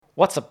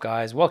What's up,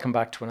 guys? Welcome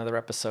back to another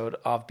episode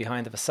of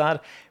Behind the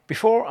Facade.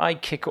 Before I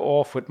kick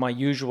off with my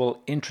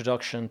usual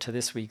introduction to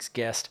this week's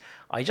guest,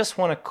 I just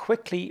want to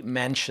quickly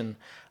mention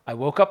I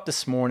woke up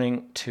this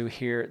morning to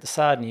hear the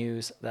sad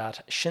news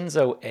that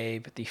Shinzo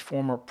Abe, the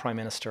former Prime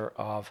Minister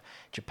of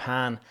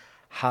Japan,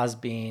 has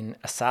been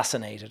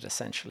assassinated,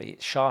 essentially,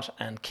 shot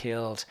and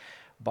killed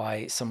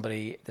by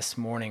somebody this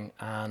morning.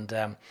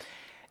 And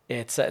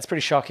it's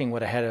pretty shocking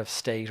when a head of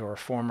state or a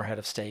former head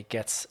of state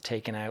gets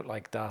taken out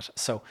like that.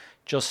 So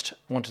just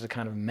wanted to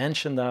kind of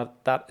mention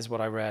that. That is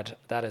what I read.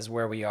 That is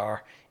where we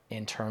are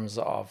in terms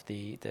of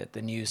the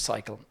news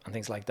cycle and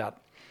things like that.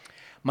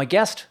 My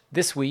guest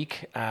this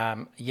week,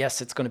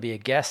 yes, it's going to be a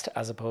guest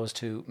as opposed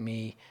to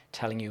me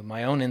telling you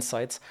my own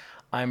insights.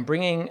 I'm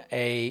bringing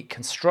a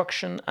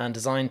construction and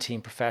design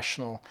team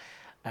professional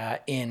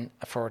in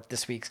for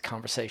this week's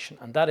conversation,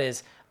 and that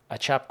is a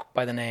chap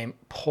by the name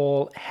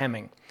Paul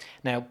Hemming.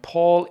 Now,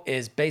 Paul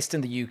is based in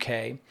the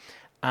UK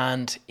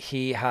and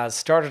he has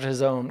started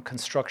his own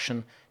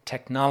construction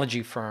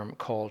technology firm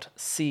called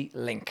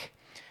C-Link.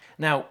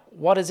 Now,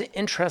 what is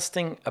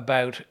interesting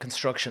about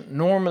construction?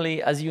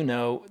 Normally, as you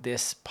know,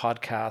 this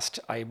podcast,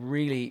 I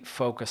really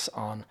focus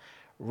on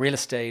real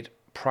estate,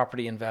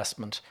 property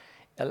investment.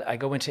 I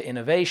go into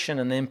innovation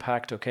and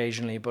impact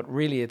occasionally, but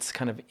really it's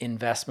kind of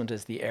investment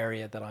is the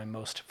area that I'm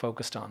most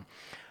focused on.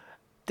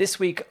 This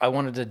week, I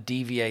wanted to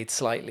deviate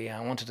slightly.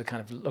 I wanted to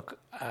kind of look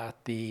at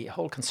the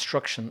whole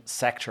construction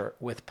sector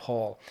with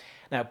Paul.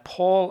 Now,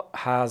 Paul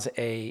has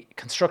a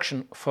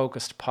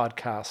construction-focused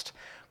podcast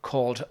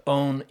called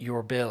Own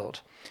Your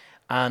Build.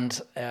 And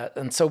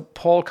so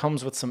Paul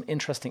comes with some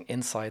interesting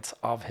insights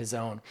of his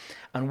own.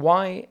 And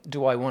why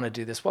do I want to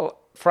do this? Well,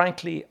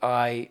 frankly,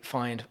 I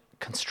find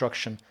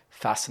construction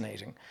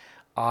fascinating.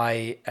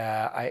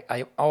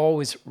 I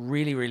always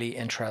really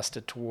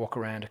interested to walk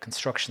around a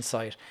construction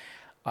site.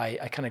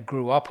 I kind of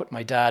grew up with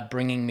my dad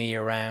bringing me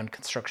around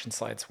construction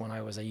sites when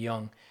I was a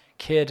young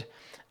kid.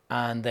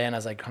 And then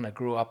as I kind of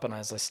grew up and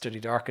as I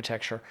studied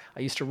architecture, I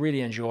used to really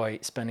enjoy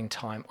spending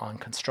time on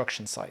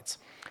construction sites.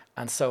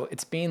 And so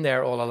it's been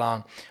there all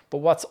along. But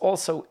what's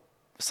also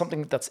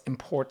something that's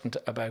important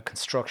about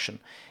construction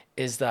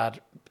is that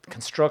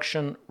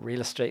construction,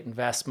 real estate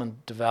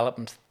investment,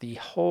 development, the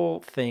whole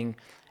thing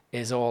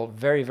is all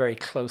very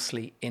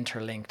closely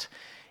interlinked.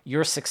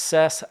 Your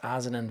success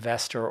as an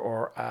investor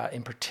or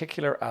in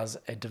particular as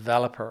a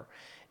developer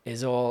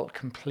is all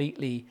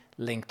completely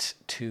linked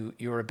to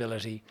your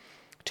ability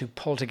to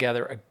pull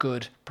together a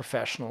good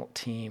professional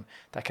team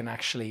that can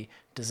actually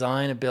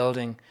design a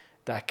building,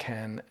 that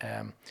can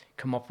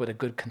come up with a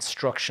good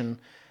construction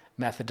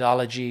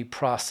methodology,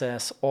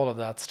 process, all of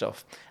that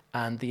stuff.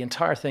 And the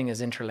entire thing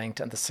is interlinked,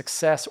 and the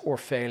success or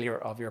failure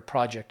of your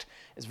project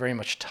is very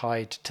much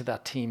tied to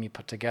that team you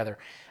put together.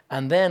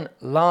 And then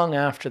long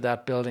after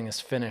that building is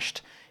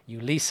finished,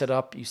 you lease it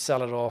up, you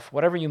sell it off,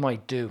 whatever you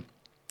might do,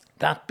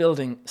 that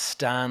building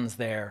stands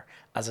there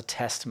as a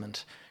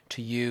testament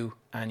to you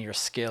and your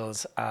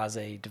skills as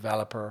a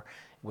developer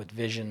with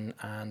vision,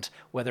 and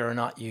whether or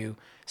not you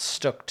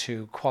stuck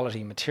to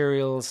quality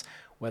materials,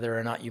 whether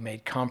or not you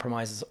made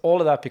compromises, all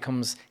of that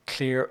becomes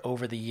clear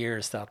over the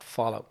years that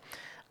follow.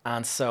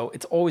 And so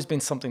it's always been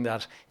something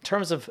that, in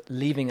terms of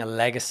leaving a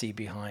legacy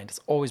behind, it's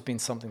always been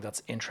something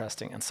that's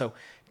interesting. And so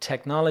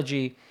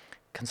technology,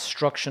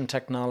 construction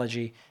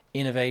technology,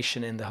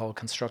 innovation in the whole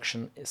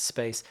construction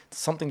space,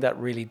 something that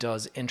really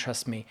does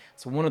interest me.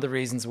 So one of the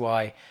reasons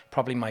why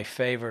probably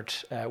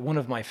one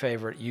of my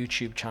favorite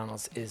YouTube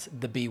channels is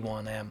the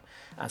B1M.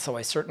 And so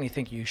I certainly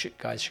think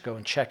guys should go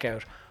and check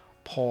out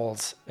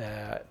Paul's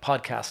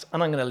podcast,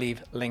 and I'm going to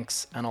leave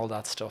links and all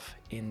that stuff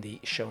in the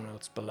show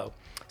notes below.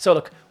 So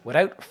look,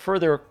 without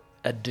further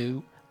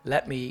ado,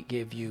 let me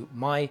give you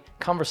my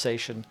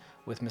conversation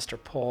with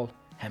Mr. Paul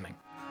Hemming.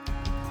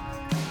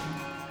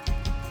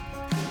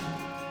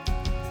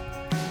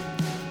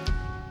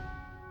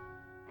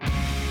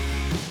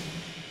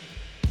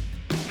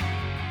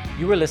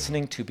 You are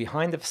listening to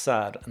Behind the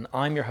Facade, and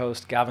I'm your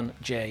host, Gavin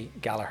J.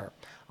 Gallagher.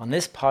 On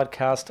this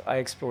podcast, I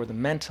explore the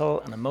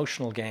mental and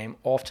emotional game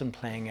often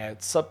playing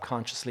out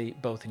subconsciously,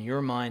 both in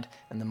your mind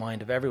and the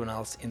mind of everyone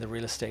else in the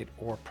real estate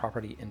or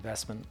property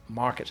investment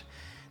market.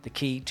 The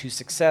key to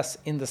success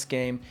in this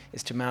game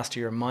is to master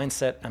your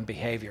mindset and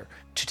behavior,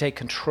 to take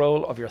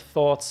control of your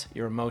thoughts,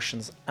 your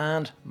emotions,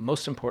 and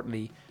most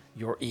importantly,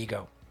 your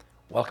ego.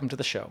 Welcome to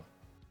the show.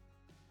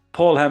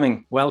 Paul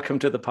Hemming, welcome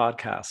to the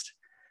podcast.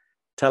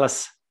 Tell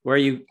us, where are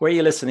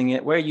you listening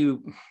in? Where are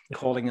you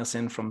calling us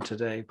in from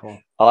today, Paul?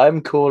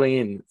 I'm calling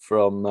in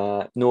from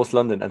North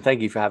London, and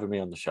thank you for having me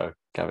on the show,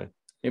 Gavin.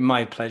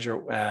 My pleasure,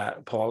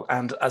 Paul.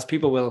 And as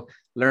people will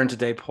learn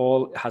today,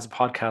 Paul has a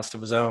podcast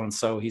of his own,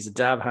 so he's a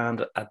dab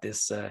hand at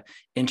this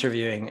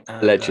interviewing.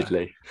 And,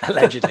 allegedly.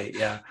 Allegedly,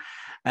 yeah.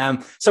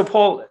 So,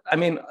 Paul, I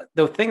mean,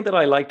 the thing that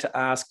I like to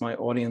ask my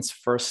audience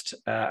first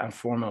and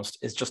foremost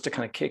is just to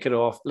kind of kick it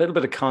off, a little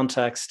bit of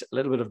context, a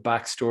little bit of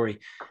backstory.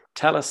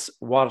 Tell us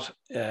what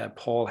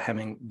Paul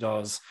Hemming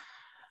does.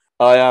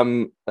 I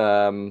am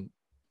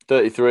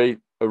 33,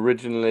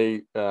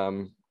 originally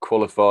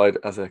qualified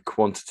as a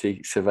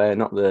quantity surveyor.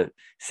 Not the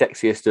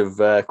sexiest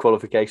of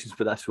qualifications,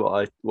 but that's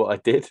what I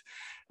did.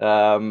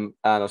 And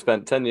I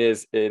spent 10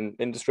 years in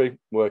industry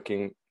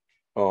working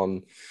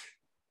on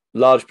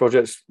large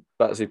projects,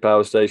 Battersea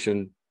Power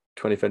Station,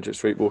 20 Fenchurch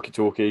Street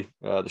walkie-talkie,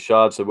 the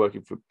Shard. So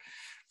working for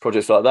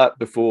projects like that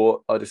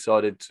before I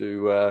decided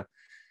to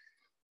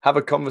have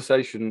a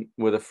conversation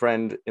with a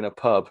friend in a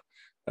pub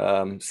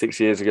 6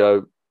 years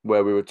ago,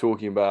 where we were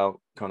talking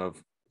about kind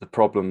of the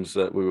problems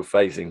that we were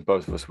facing.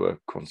 Both of us were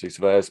quantity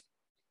surveyors.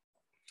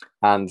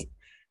 And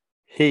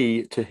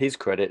he, to his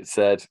credit,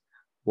 said,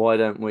 why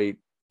don't we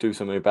do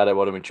something about it?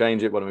 Why don't we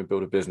change it? Why don't we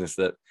build a business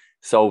that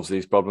solves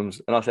these problems?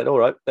 And I said, all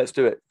right, let's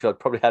do it. Because I'd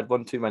probably had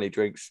one too many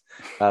drinks.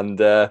 And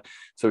so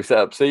we set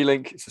up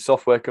C-Link. It's a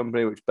software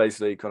company which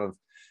basically kind of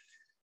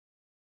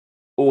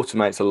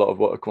automates a lot of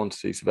what a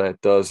quantity surveyor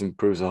does,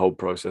 improves the whole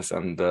process.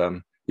 And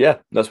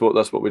that's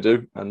what we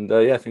do. And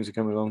things are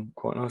coming along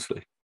quite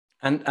nicely.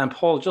 And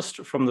Paul, just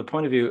from the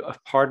point of view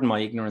of, pardon my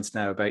ignorance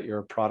now about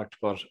your product,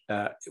 but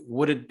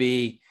would it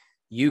be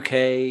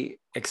UK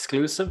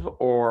exclusive,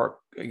 or,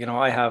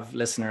 I have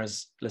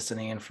listeners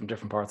listening in from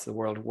different parts of the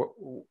world.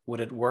 Would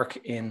it work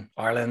in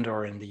Ireland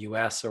or in the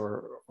US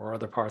or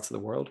other parts of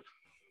the world?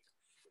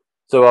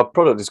 So our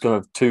product is kind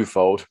of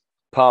twofold.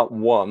 Part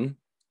one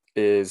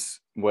is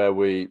where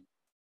we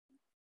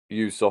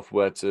use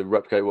software to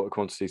replicate what a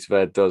quantity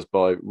surveyor does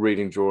by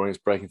reading drawings,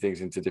 breaking things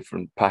into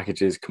different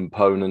packages,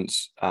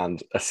 components,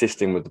 and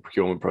assisting with the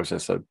procurement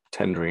process, so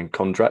tendering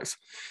contracts.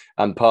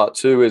 And part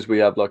two is we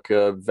have like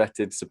a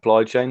vetted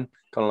supply chain,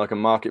 kind of like a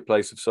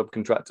marketplace of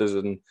subcontractors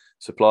and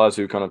suppliers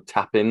who kind of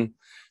tap in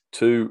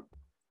to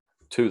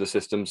the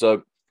system.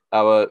 So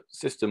our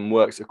system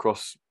works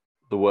across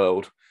the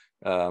world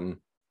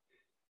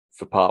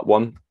for part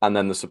one, and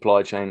then the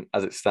supply chain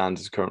as it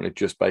stands is currently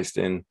just based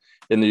in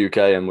the UK,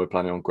 and we're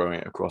planning on growing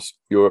it across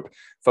Europe,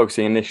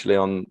 focusing initially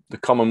on the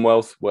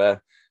Commonwealth,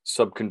 where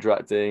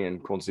subcontracting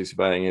and quantity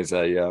surveying is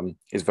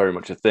very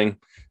much a thing.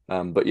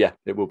 But yeah,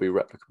 it will be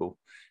replicable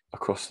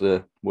across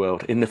the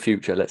world in the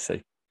future, let's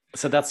see.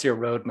 So that's your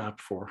roadmap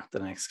for the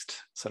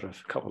next sort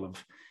of couple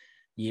of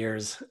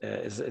years,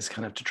 is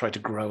kind of to try to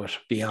grow it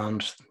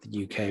beyond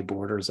the UK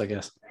borders, I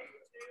guess.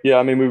 Yeah,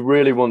 I mean, we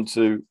really want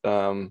to,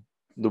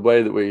 the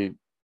way that we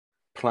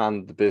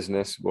planned the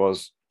business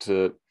was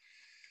to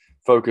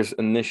focus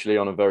initially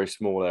on a very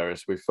small area.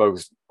 So we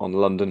focused on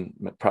London,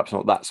 perhaps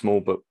not that small,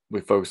 but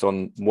we focused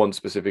on one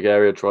specific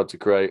area, tried to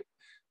create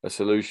a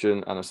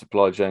solution and a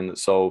supply chain that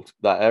solved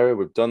that area.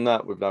 We've done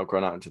that. We've now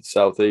grown out into the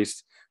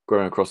southeast,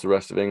 growing across the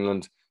rest of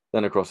England,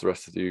 then across the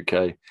rest of the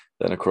UK,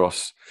 then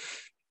across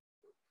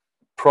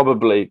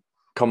probably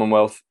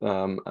Commonwealth,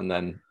 and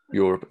then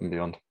Europe and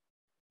beyond.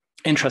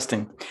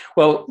 Interesting.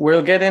 Well,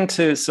 we'll get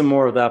into some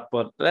more of that,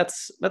 but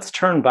let's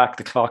turn back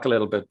the clock a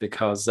little bit,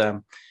 because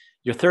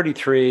you're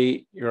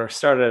 33, you're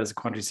started out as a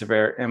quantity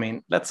surveyor. I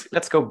mean,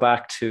 let's go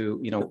back to,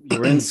 you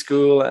were in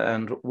school,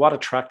 and what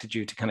attracted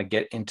you to kind of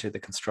get into the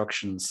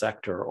construction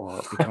sector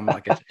or become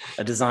like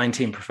a design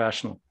team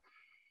professional?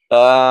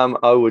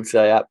 I would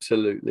say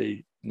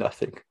absolutely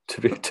nothing,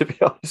 to be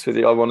honest with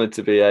you. I wanted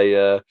to be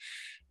a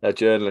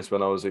journalist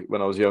when I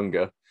was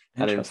younger,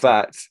 and in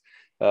fact,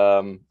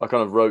 I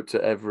kind of wrote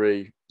to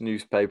every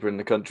newspaper in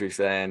the country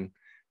saying,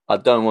 I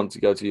don't want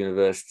to go to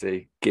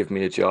university, give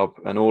me a job.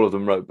 And all of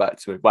them wrote back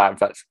to me. Well, in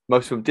fact,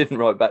 most of them didn't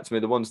write back to me.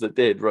 The ones that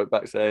did wrote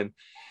back saying,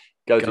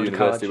 go to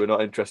university, we're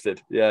not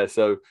interested. Yeah,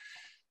 so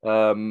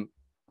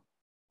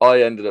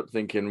I ended up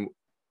thinking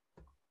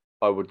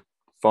I would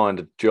find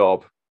a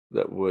job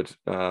that would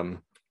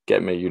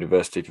get me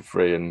university for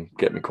free and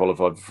get me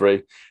qualified for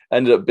free.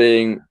 Ended up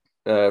being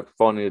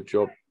finding a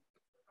job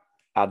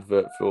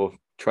advert for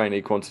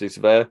trainee quantity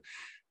surveyor.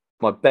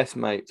 My best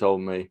mate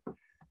told me,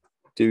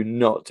 do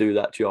not do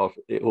that job.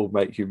 It will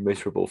make you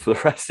miserable for the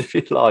rest of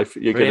your life.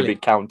 You're going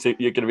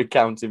to be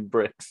counting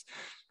bricks.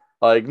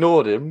 I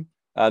ignored him,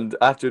 and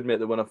I have to admit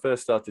that when I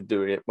first started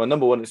doing it, well,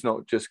 number one, it's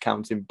not just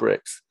counting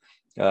bricks.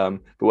 But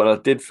when I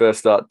did first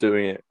start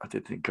doing it, I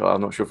did think, I'm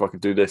not sure if I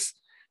could do this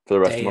for the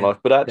rest of my life.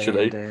 But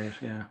actually,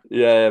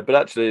 but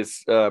actually,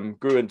 it's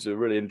grew into a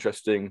really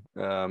interesting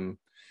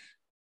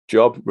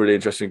job, really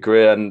interesting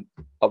career. And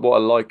what I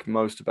like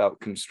most about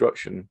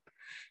construction,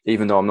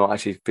 even though I'm not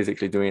actually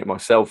physically doing it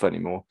myself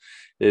anymore,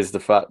 is the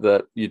fact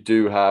that you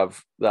do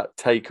have that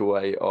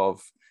takeaway of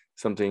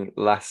something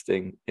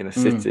lasting in a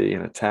city,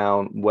 in a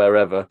town,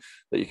 wherever,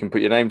 that you can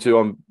put your name to.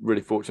 I'm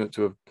really fortunate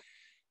to have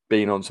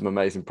been on some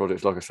amazing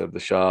projects, like I said,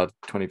 the Shard,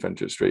 20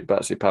 Fenchurch Street,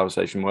 Battersea Power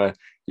Station, where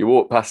you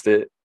walk past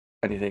it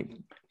and you think,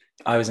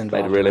 I was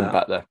involved, made a real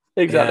impact there.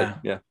 Exactly.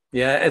 Yeah.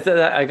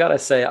 I gotta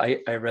say,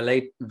 I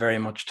relate very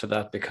much to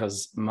that,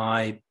 because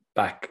my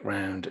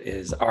background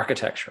is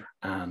architecture,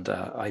 and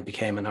I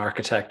became an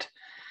architect,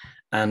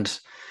 and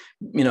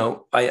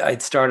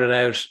I'd started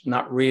out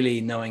not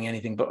really knowing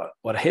anything, but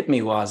what hit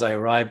me was I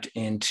arrived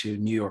into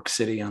New York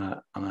City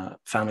on a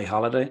family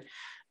holiday,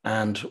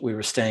 and we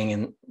were staying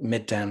in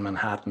Midtown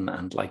Manhattan,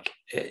 and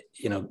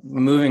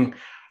moving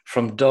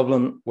from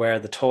Dublin, where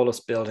the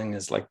tallest building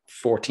is like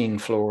 14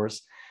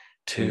 floors,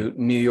 to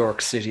New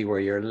York City, where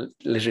you're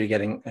literally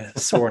getting a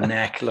sore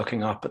neck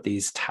looking up at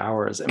these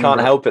towers.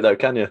 Can't help it though,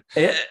 can you?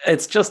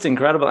 It's just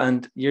incredible.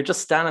 And you're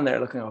just standing there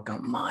looking up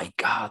going, my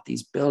God,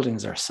 these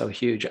buildings are so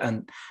huge.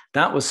 And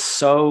that was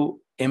so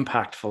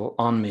impactful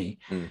on me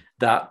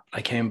that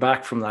I came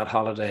back from that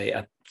holiday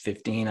at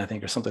 15, I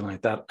think, or something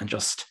like that. And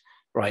just,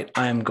 right,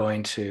 I am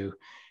going to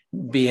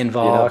be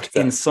involved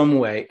in some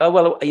way. Oh,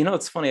 well,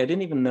 it's funny. I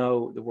didn't even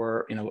know there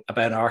were,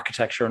 about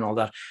architecture and all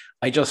that.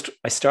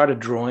 I started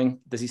drawing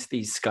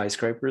these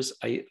skyscrapers.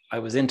 I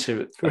was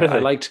into,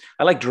 really?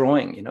 I like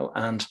drawing,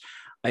 and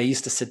I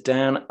used to sit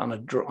down on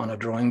a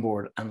drawing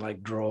board and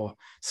like draw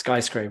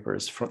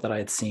skyscrapers that I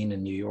had seen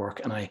in New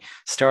York. And I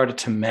started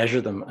to measure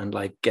them and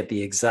like get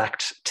the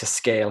exact to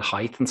scale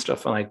height and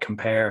stuff. And I'd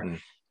compare,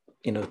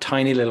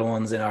 tiny little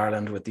ones in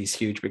Ireland with these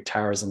huge big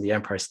towers and the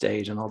Empire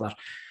State and all that.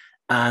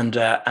 And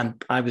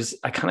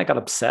I kind of got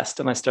obsessed,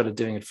 and I started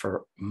doing it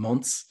for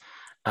months.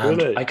 And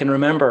really? I can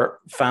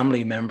remember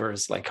family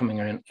members like coming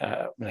in,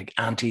 like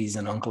aunties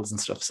and uncles and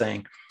stuff,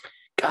 saying,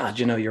 God,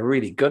 you're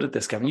really good at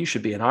this, Kevin. You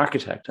should be an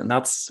architect. And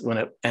that's when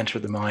it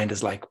entered the mind,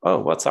 is like, oh,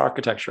 what's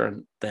architecture?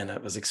 And then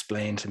it was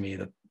explained to me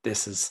that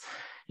this is,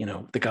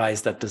 the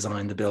guys that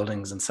design the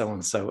buildings and so on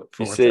and so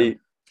forth. You see,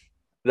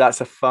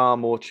 that's a far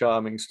more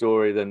charming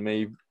story than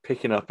me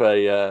picking up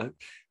a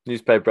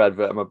newspaper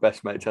advert and my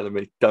best mate telling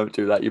me, don't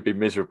do that, you'll be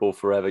miserable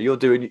forever. You were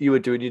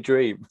doing your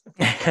dream.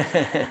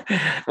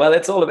 Well,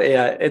 it's all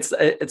about,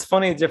 it's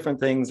funny, different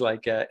things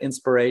like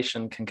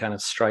inspiration can kind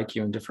of strike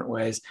you in different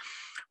ways.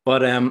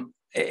 But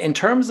in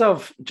terms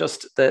of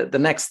just the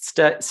next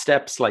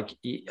steps, like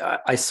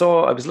I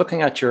was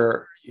looking at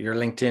your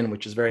LinkedIn,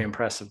 which is very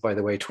impressive, by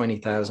the way,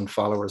 20,000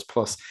 followers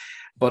plus.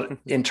 But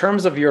in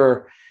terms of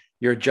your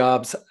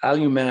jobs,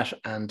 Alumet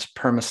and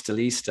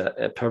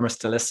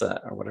Permastilisa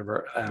or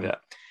whatever,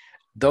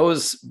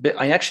 those,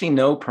 I actually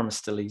know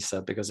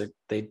Permastilisa because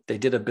they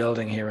did a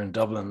building here in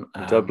Dublin.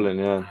 Dublin,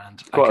 yeah.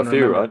 And quite a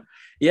few, right?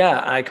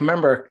 Yeah, I can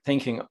remember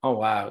thinking, oh,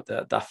 wow,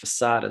 that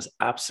facade is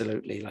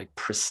absolutely like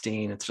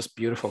pristine. It's just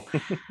beautiful.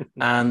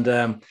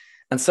 And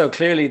so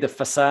clearly the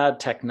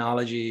facade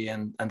technology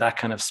and that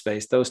kind of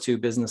space, those two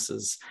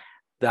businesses,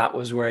 that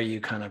was where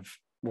you kind of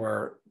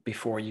were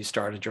before you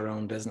started your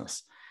own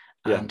business.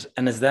 And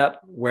is that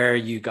where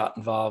you got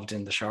involved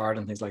in the shard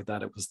and things like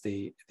that? It was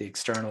the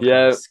external kind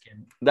of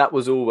skin. That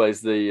was always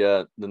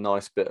the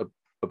nice bit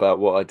about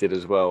what I did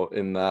as well,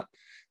 in that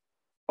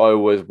I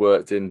always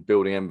worked in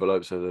building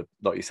envelopes, so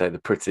like you say, the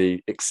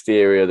pretty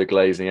exterior, the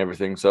glazing,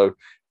 everything. So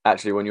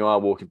actually, when you are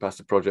walking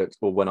past a project,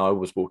 or when I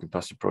was walking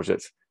past a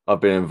project,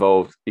 I've been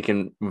involved, you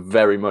can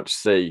very much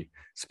see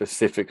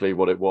specifically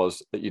what it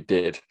was that you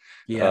did.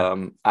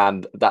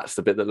 And that's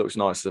the bit that looks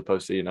nice, as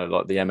opposed to,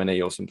 like the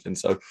M&E or something.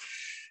 So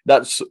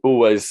that's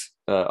always,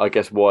 I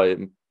guess, why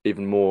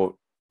even more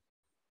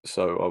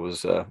so I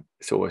was,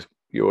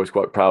 you're always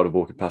quite proud of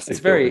walking past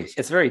these buildings.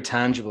 It's very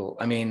tangible.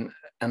 I mean,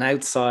 an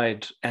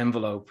outside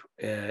envelope,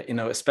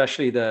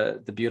 especially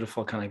the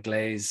beautiful kind of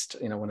glazed,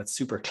 when it's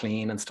super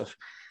clean and stuff,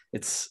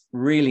 it's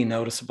really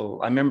noticeable.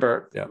 I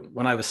remember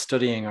when I was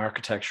studying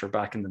architecture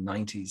back in the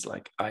 90s,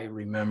 like I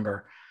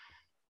remember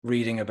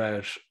reading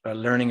about,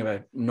 learning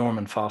about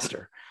Norman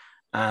Foster.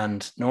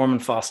 And Norman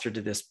Foster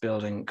did this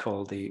building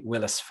called the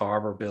Willis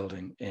Farber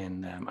building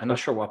in, I'm not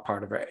sure what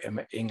part of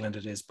England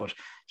it is, but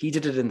he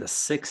did it in the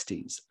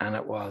 60s. And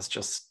it was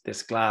just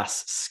this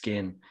glass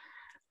skin.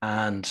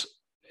 And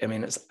I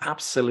mean, it's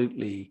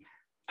absolutely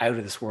out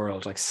of this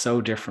world, like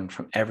so different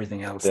from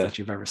everything else that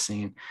you've ever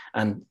seen.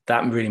 And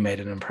that really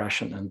made an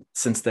impression. And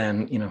since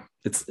then,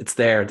 it's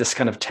there, this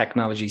kind of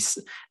technology,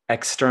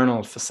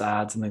 external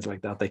facades and things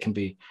like that, they can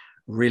be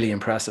really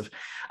impressive.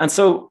 And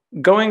so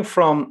going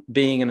from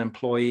being an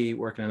employee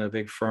working in a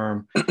big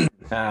firm,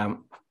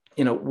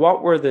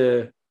 what was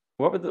the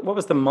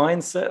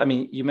mindset? I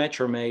mean, you met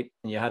your mate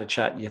and you had a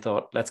chat and you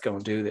thought, let's go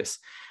and do this.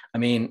 I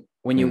mean,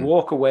 when you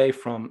walk away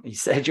from, you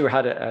said you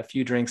had a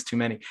few drinks too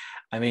many.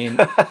 I mean,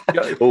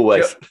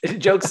 always.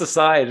 Jokes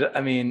aside, I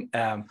mean,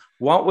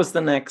 what was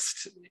the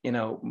next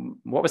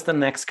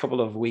couple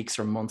of weeks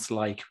or months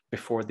like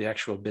before the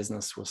actual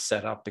business was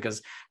set up?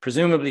 Because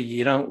presumably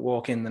you don't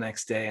walk in the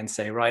next day and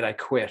say, right, I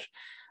quit.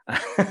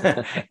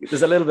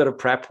 There's a little bit of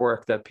prep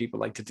work that people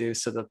like to do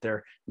so that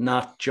they're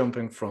not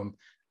jumping from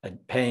a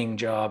paying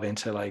job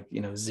into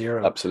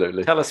zero.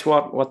 Absolutely. Tell us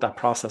what that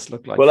process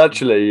looked like. Well,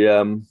 actually,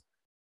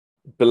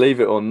 believe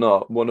it or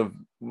not, one of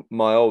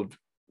my old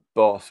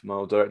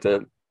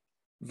director,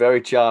 very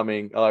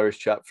charming Irish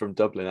chap from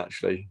Dublin,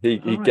 actually,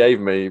 he gave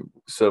me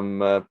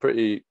some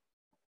pretty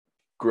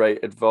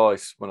great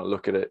advice when I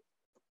look at it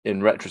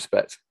in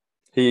retrospect.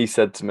 He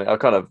said to me, I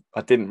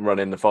didn't run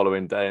in the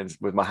following day and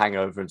with my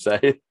hangover and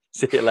say,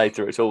 see you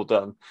later, it's all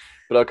done.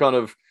 But I kind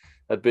of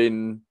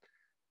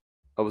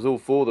I was all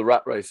for the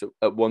rat race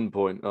at one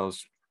point. I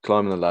was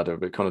climbing the ladder,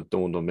 but it kind of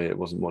dawned on me it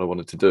wasn't what I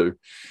wanted to do.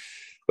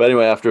 But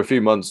anyway, after a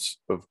few months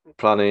of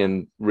planning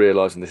and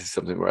realizing this is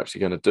something we're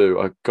actually going to do,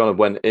 I kind of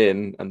went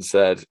in and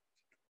said,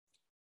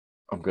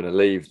 I'm going to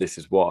leave. This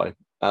is why.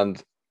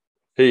 And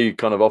he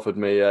kind of offered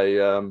me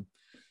a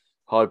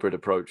hybrid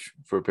approach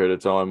for a period of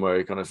time where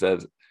he kind of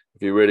said,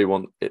 if you really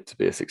want it to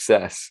be a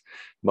success,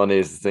 money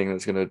is the thing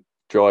that's going to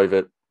drive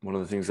it. One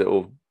of the things that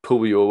will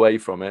pull you away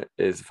from it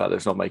is the fact that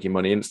it's not making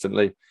money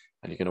instantly,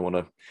 and you're going to want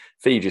to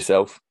feed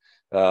yourself.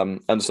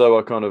 And so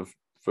I kind of,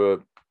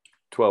 for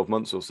 12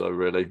 months or so,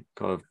 really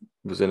kind of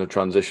was in a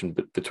transition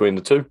between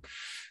the two,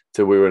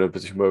 till we were in a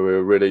position where we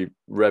were really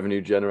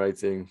revenue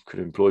generating, could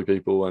employ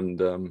people.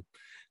 And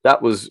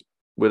that was,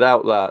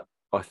 without that,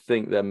 I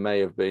think there may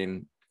have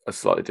been a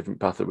slightly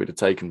different path that we'd have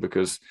taken,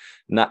 because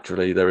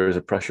naturally there is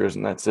a pressure,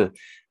 isn't there, to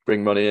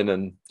bring money in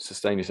and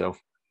sustain yourself.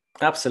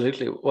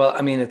 Absolutely. Well,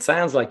 I mean, it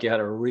sounds like you had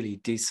a really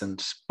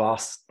decent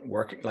boss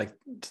working, like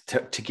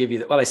to give you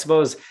that. Well, I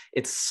suppose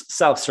it's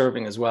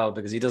self-serving as well,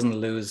 because he doesn't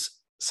lose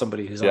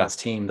somebody who's on his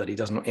team that he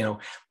doesn't,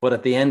 but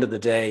at the end of the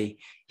day,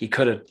 he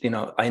could have,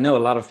 I know a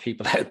lot of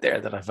people out there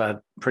that have had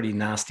pretty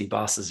nasty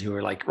bosses who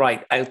are like,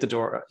 right out the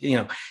door,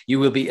 you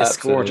will be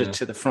escorted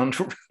to the front,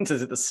 to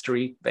the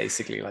street,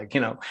 basically, like,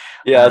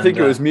 Yeah, I think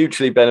it was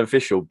mutually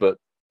beneficial, but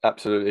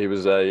absolutely, he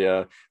was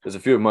there's a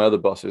few of my other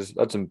bosses.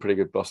 I had some pretty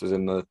good bosses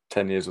in the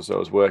 10 years or so I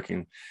was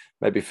working.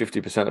 Maybe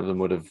 50% of them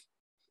would have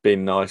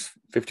been nice.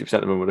 50%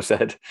 of them would have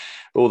said,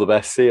 all the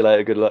best, see you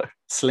later, good luck.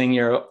 Sling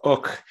your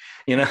hook,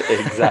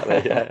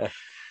 Exactly, yeah.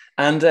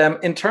 And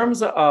in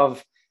terms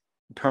of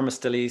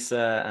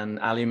Perma-Stelisa and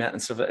Alumet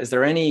and stuff, is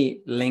there any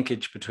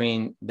linkage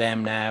between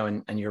them now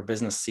and your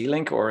business,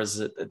 C-Link, or is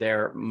it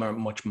they're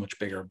much, much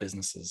bigger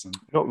businesses?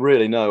 Not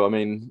really, no. I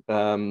mean,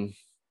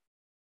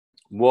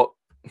 what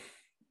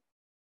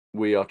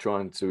we are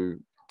trying to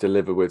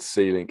deliver with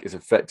C-Link is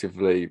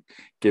effectively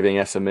giving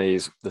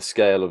SMEs the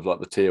scale of like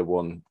the tier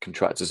one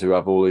contractors who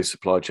have all these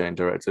supply chain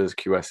directors,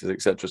 QSs,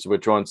 etc. So we're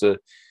trying to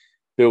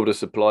build a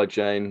supply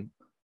chain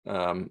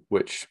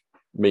which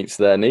meets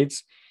their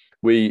needs.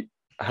 We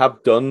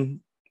have done,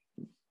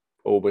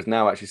 or we're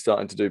now actually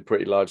starting to do,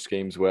 pretty large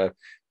schemes where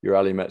your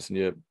Alumets and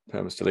your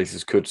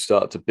Perma-Stelisas could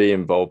start to be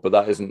involved, but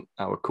that isn't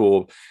our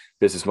core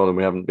business model.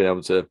 We haven't been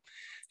able to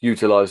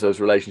utilize those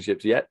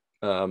relationships yet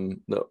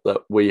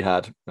that we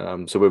had.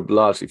 So we're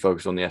largely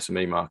focused on the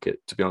SME market,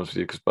 to be honest with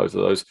you, because both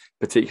of those,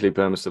 particularly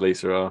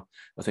Perma-Stelisa, are,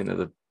 I think they're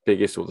the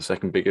biggest or the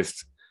second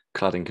biggest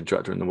cladding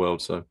contractor in the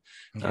world. So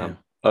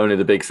only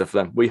the big stuff for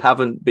them. We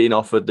haven't been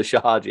offered the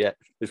Shard yet,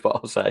 is what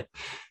I'll say.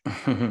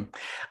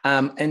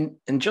 And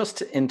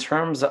just in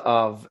terms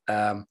of,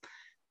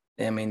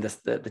 I mean,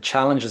 the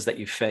challenges that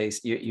you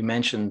face, you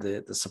mentioned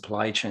the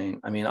supply chain.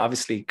 I mean,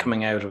 obviously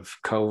coming out of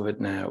COVID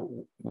now,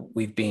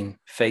 we've been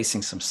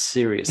facing some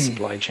serious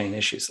supply chain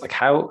issues. Like,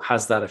 how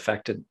has that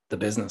affected the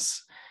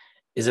business?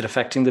 Is it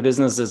affecting the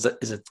business? Is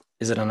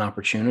it an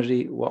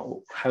opportunity?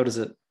 How does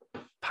it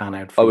pan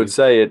out for you? I would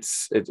say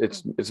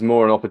it's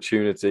more an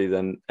opportunity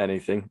than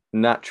anything.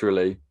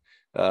 Naturally,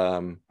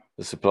 the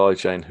supply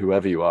chain,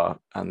 whoever you are,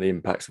 and the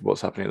impacts of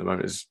what's happening at the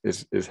moment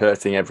is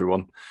hurting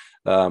everyone.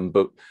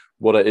 But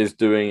what it is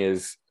doing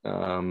is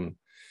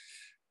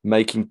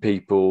making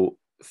people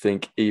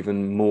think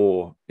even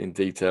more in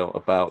detail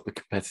about the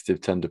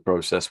competitive tender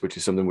process, which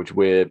is something which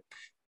we're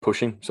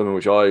pushing, something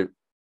which I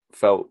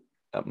felt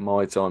at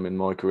my time in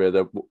my career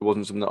that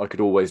wasn't something that I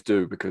could always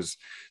do, because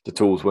the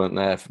tools weren't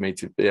there for me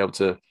to be able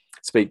to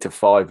speak to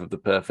 5 of the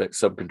perfect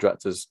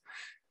subcontractors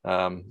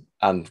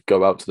and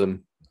go out to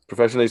them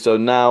professionally. So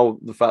now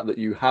the fact that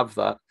you have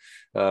that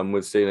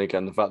with C-Link,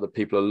 and the fact that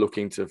people are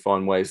looking to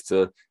find ways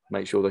to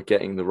make sure they're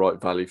getting the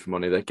right value for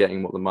money, they're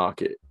getting what the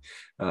market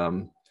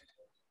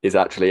is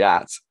actually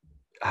at,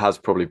 has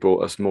probably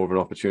brought us more of an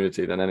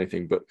opportunity than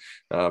anything. But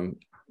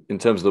in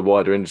terms of the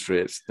wider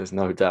industry, there's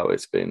no doubt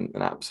it's been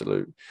an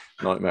absolute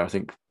nightmare. I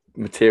think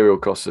material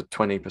costs are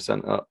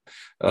 20% up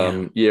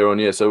year on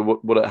year. So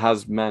what it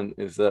has meant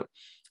is that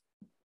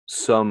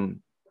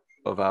some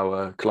of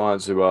our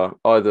clients, who are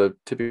either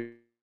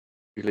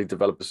typically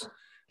developers,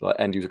 like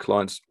end user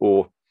clients,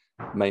 or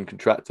main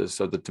contractors,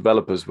 so the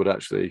developers would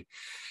actually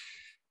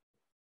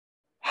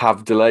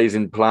have delays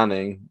in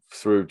planning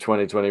through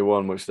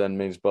 2021, which then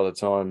means by the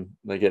time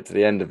they get to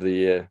the end of the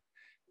year,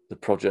 the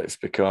projects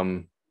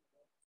become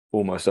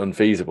almost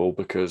unfeasible,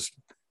 because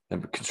the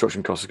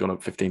construction costs have gone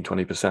up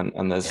 15-20%,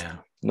 and there's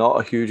not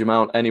a huge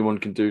amount anyone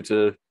can do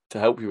to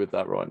help you with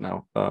that right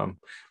now,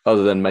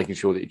 other than making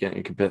sure that you're getting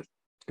a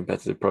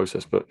competitive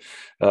process. But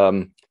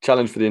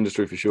challenge for the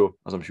industry for sure,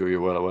 as I'm sure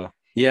you're well aware.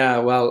 Yeah,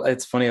 well,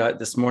 it's funny.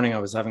 This morning I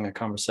was having a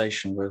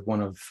conversation with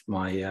one of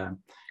my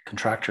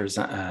contractors,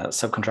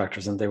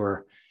 subcontractors, and they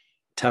were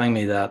telling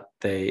me that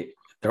they're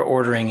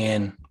ordering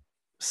in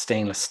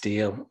stainless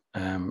steel.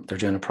 They're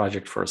doing a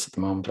project for us at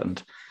the moment,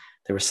 and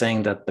they were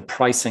saying that the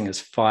pricing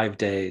is 5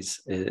 days.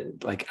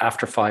 Like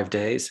after 5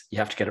 days, you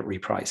have to get it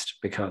repriced,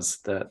 because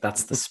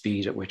that's the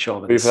speed at which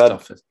all of this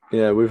stuff is.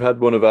 Yeah, we've had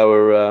one of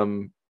our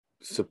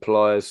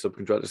suppliers,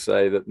 subcontractors,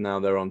 say that now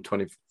they're on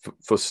 20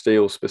 for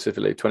steel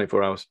specifically,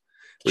 24 hours,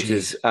 which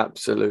is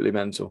absolutely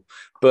mental.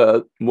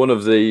 But one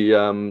of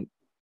the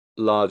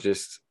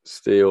largest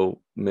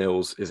steel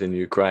mills is in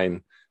Ukraine.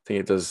 I think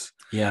it does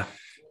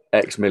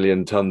X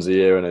million tons a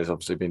year, and it's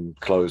obviously been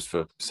closed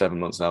for 7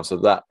 months now. So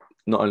that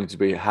not only did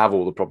we have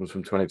all the problems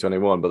from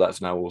 2021, but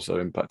that's now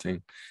also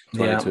impacting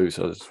Yeah. 22.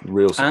 So it's a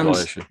real supply And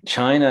issue.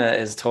 China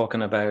is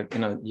talking about,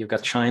 you've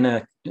got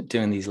China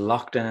doing these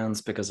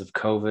lockdowns because of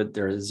COVID.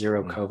 There is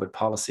zero COVID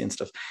policy and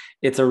stuff.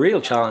 It's a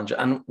real challenge.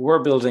 And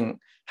we're building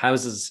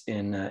houses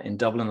in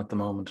Dublin at the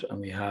moment, and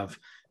we have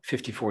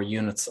 54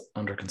 units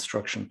under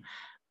construction.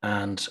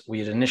 And we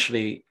had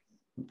initially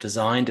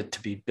designed it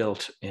to be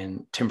built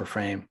in timber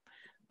frame,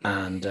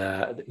 and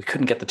we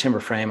couldn't get the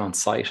timber frame on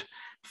site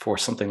for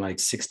something like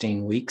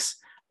 16 weeks.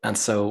 And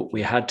so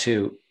we had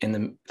to,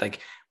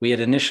 we had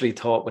initially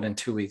thought within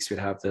 2 weeks we'd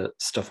have the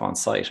stuff on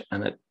site,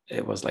 and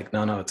it was like,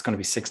 no, it's going to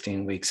be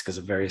 16 weeks because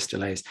of various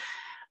delays.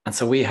 And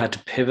so we had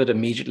to pivot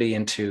immediately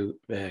into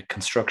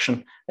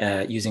construction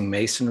using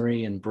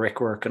masonry and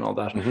brickwork and all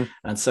that. Mm-hmm.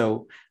 And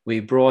so we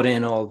brought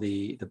in all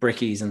the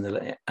brickies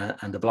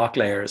and the block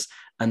layers,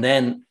 and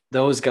then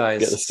those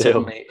guys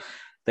suddenly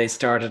they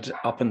started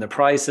upping the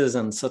prices,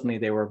 and suddenly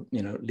they were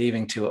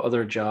leaving to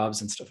other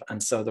jobs and stuff.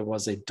 And so there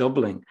was a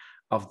doubling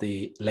of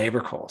the labor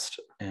cost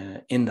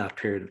in that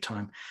period of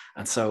time.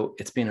 And so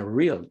it's been a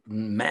real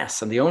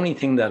mess. And the only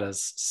thing that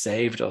has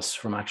saved us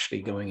from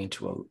actually going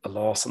into a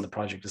loss on the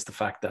project is the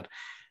fact that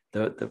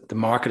the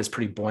market is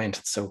pretty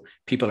buoyant. So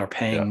people are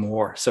paying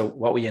more. So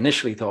what we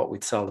initially thought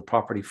we'd sell the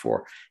property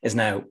for is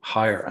now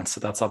higher. And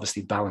so that's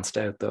obviously balanced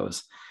out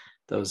those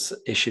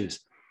issues.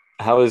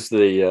 How is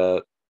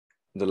the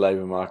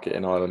labour market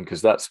in Ireland?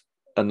 Because that's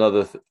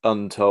another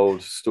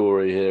untold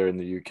story here in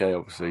the UK,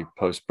 obviously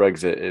post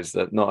Brexit, is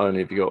that not only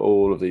have you got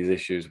all of these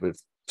issues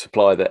with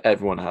supply that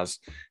everyone has,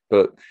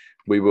 but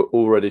we were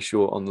already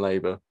short on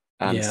labour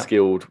and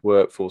skilled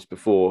workforce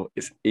before.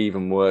 It's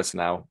even worse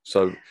now.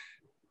 So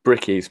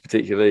brickies,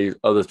 particularly,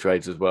 other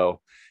trades as well,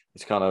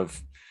 it's kind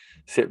of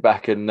sit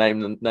back and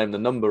name the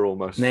number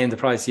almost. Name the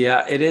price.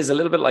 Yeah, it is a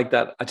little bit like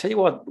that. I tell you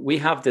what, we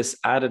have this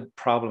added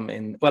problem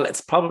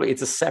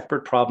it's a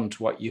separate problem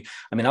to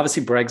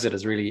obviously Brexit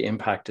has really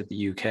impacted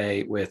the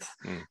UK with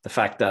the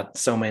fact that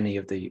so many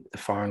of the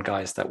foreign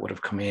guys that would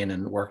have come in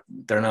and worked,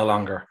 they're no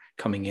longer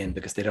coming in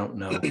because they don't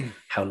know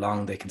how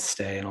long they can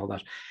stay and all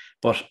that.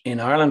 But in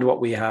Ireland,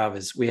 what we have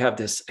is we have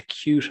this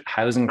acute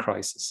housing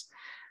crisis,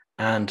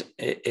 and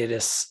it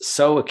is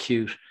so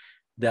acute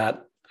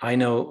that I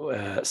know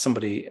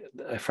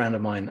a friend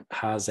of mine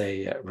has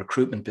a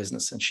recruitment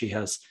business, and she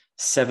has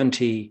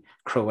 70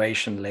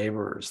 Croatian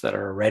laborers that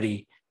are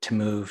ready to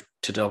move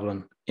to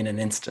Dublin in an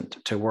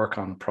instant to work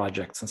on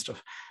projects and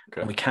stuff.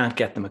 Okay. And we can't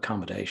get them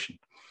accommodation.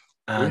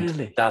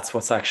 And that's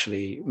what's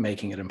actually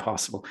making it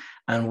impossible.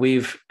 And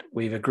we've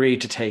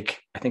agreed to take,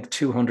 I think,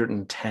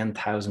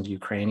 210,000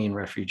 Ukrainian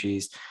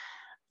refugees.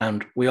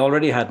 And we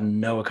already had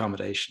no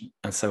accommodation.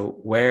 And so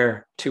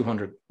where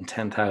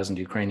 210,000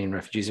 Ukrainian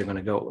refugees are going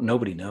to go,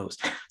 nobody knows.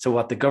 So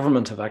what the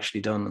government have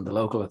actually done, and the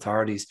local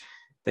authorities,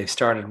 they've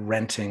started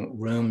renting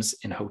rooms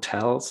in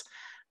hotels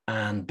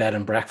and bed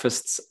and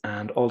breakfasts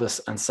and all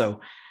this. And so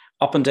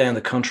up and down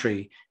the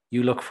country,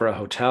 you look for a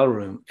hotel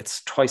room,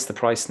 it's twice the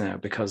price now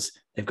because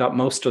they've got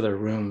most of their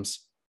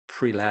rooms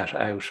pre-let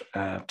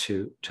out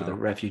to the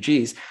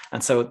refugees.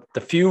 And so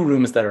the few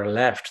rooms that are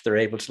left, they're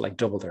able to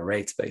double their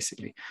rates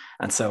basically.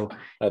 And so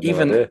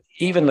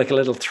even like a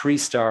little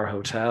 3-star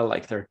hotel,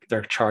 like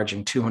they're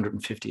charging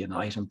 250 a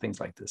night and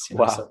things like this.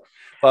 Wow. So,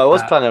 well, I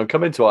was planning on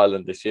coming to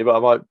Ireland this year, but I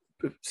might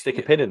stick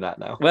a pin in that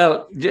now.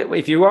 Well,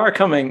 if you are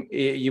coming,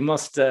 you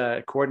must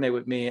coordinate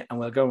with me, and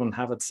we'll go and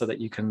have it so that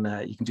you can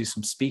do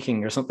some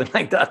speaking or something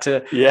like that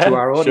to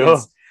our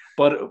audience. Sure.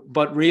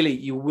 But really,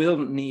 you will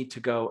need to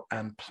go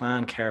and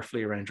plan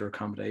carefully around your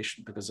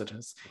accommodation, because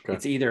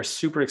it's either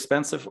super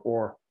expensive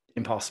or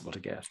impossible to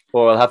get.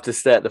 Or I'll have to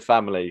stay at the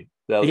family.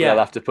 They'll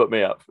have to put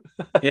me up.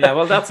 Yeah,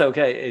 well, that's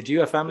okay. Do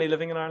you have family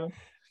living in Ireland?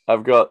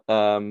 I've got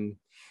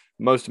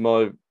most of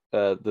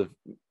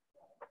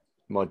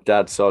my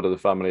dad's side of the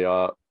family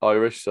are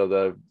Irish, so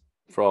they're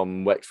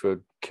from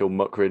Wexford,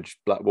 Kilmuckridge,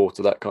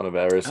 Blackwater, that kind of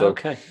area. So,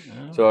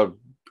 so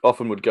I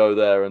often would go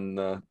there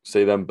and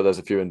see them, but there's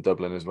a few in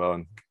Dublin as well,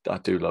 and I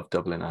do love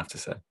Dublin, I have to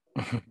say.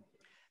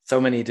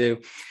 So many do.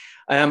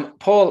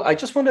 Paul, I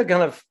just want to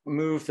kind of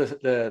move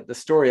the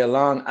story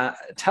along.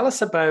 Tell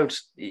us about,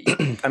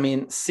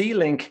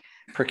 C-Link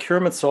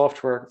procurement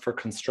software for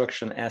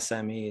construction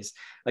SMEs.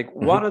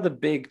 What are the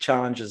big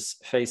challenges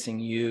facing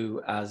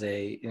you as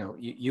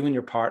you and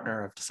your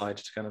partner have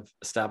decided to kind of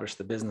establish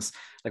the business?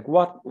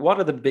 What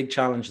are the big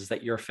challenges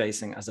that you're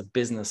facing as a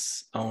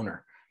business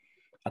owner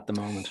at the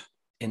moment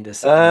in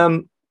this?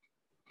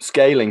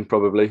 Scaling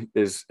probably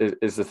is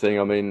the thing.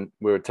 I mean,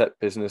 we're a tech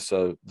business,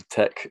 so the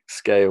tech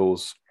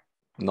scales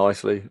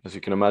nicely, as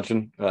you can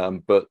imagine.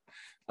 But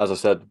as I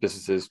said, the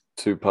business is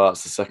 2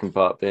 parts. The second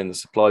part being the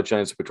supply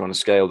chain. So we're trying to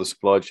scale the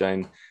supply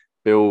chain,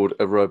 build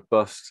a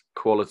robust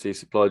quality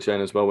supply chain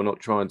as well. We're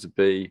not trying to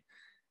be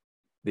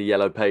the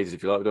yellow pages,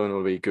 if you like. We don't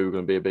want to be Google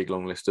and be a big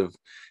long list of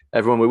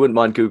everyone. We wouldn't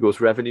mind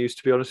Google's revenues,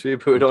 to be honest with you,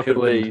 but we don't want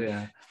to be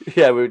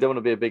we don't want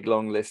to be a big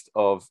long list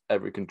of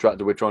every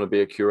contractor. We're trying to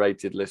be a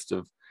curated list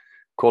of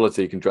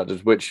quality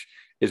contractors, which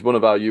is one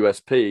of our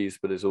USPs,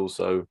 but is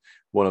also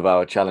one of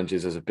our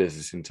challenges as a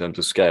business in terms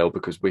of scale,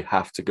 because we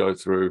have to go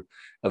through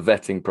a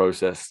vetting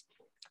process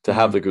to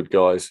have the good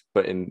guys,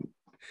 but in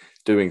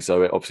doing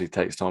so, it obviously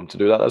takes time to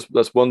do that.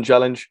 That's one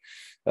challenge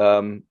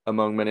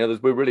among many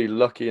others. We're really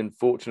lucky and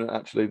fortunate,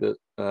 actually, that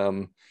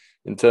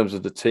in terms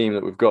of the team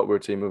that we've got, we're a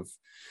team of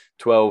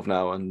 12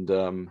 now,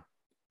 and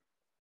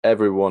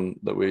everyone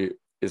that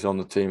is on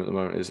the team at the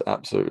moment is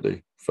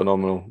absolutely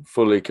phenomenal,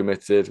 fully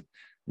committed,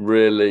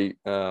 really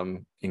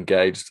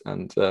engaged,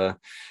 and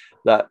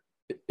that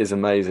is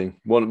amazing.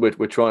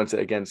 We're trying to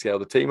again scale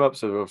the team up,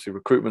 so obviously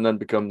recruitment then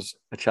becomes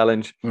a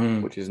challenge,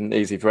 which isn't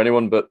easy for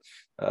anyone, but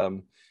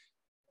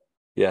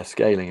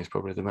scaling is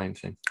probably the main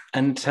thing.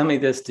 And tell me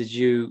this: did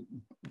you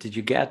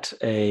get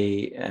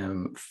a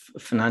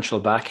financial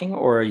backing,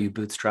 or are you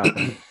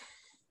bootstrapping?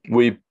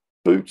 We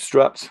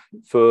bootstrapped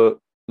for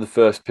the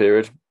first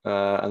period,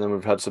 and then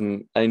we've had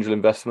some angel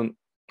investment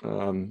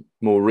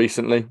more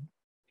recently,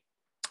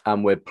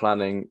 and we're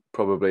planning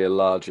probably a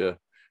larger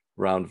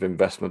round of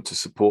investment to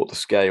support the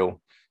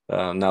scale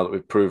now that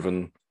we've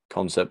proven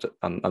concept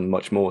and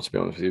much more, to be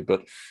honest with you.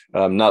 But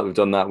now that we've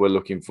done that, we're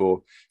looking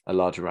for a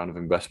larger round of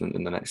investment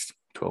in the next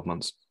 12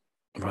 months.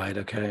 Right.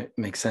 Okay.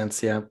 Makes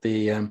sense. Yeah.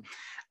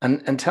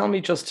 And tell me,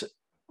 just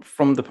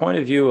from the point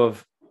of view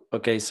of,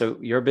 okay, so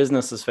your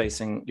business is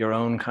facing your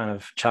own kind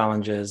of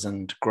challenges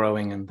and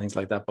growing and things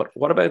like that. But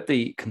what about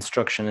the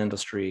construction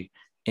industry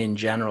in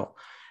general?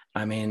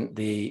 I mean,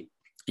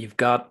 you've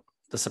got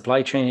the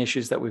supply chain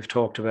issues that we've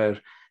talked about.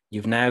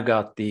 You've now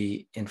got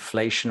the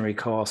inflationary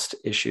cost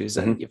issues,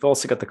 and you've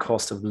also got the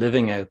cost of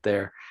living out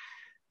there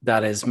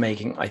that is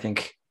making, I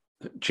think,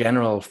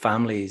 general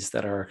families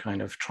that are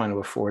kind of trying to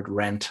afford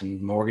rent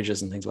and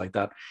mortgages and things like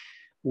that.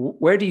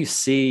 Where do you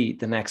see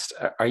the next?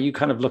 Are you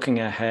kind of looking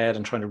ahead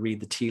and trying to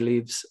read the tea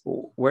leaves?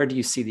 Where do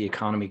you see the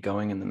economy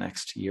going in the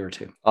next year or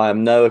two? I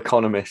am no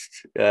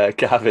economist,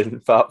 Gavin,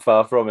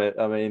 far from it.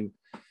 I mean,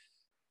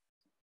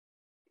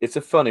 it's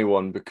a funny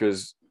one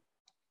because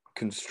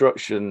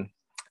construction,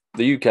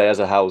 the UK has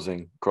a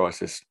housing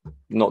crisis,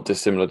 not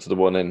dissimilar to the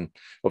one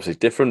obviously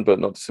different, but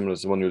not dissimilar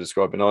to the one you were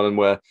describing in Ireland,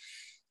 where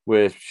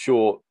we're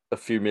short a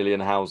few million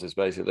houses,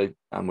 basically,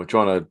 and we're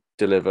trying to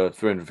deliver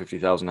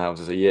 350,000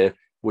 houses a year.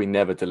 We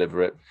never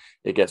deliver it.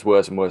 It gets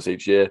worse and worse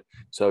each year.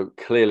 So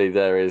clearly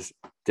there is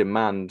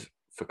demand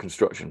for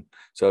construction.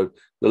 So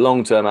the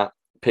long-term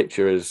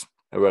picture is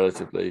a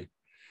relatively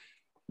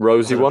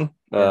rosy one.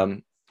 Yeah.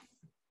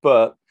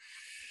 But,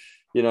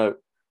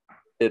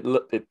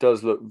 it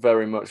does look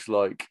very much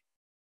like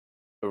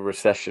a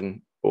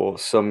recession or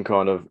some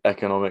kind of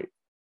economic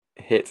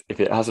hit, if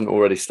it hasn't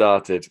already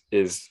started,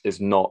 is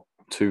not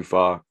too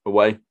far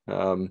away.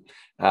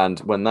 And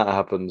when that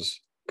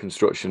happens,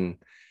 construction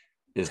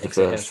is the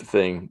first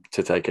thing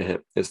to take a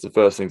hit. It's the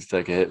first thing to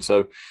take a hit.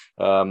 So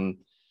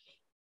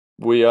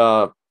we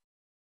are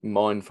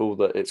mindful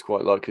that it's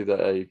quite likely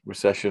that a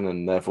recession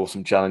and therefore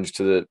some challenge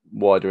to the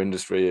wider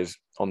industry is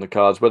on the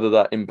cards. Whether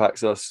that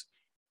impacts us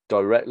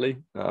directly,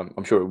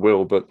 I'm sure it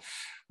will, but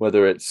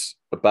whether it's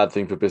a bad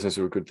thing for business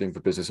or a good thing for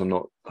business, I'm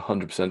not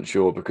 100%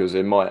 sure, because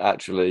it might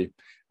actually,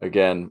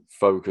 again,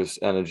 focus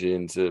energy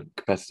into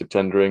competitive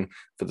tendering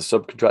for the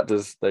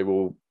subcontractors. They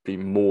will be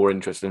more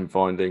interested in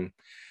finding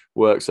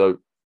work. So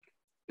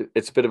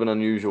it's a bit of an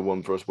unusual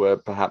one for us, where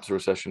perhaps a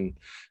recession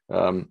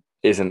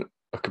isn't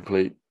a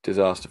complete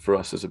disaster for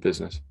us as a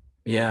business.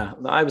 Yeah,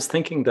 I was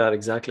thinking that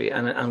exactly.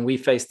 And we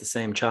face the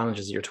same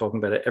challenges you're talking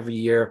about it every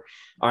year.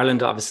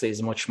 Ireland obviously is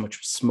a much,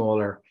 much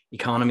smaller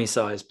economy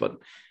size, but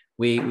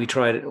we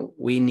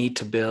need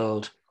to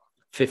build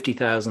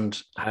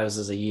 50,000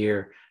 houses a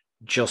year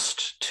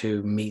just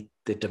to meet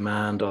the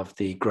demand of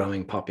the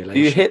growing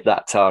population. Do you hit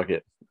that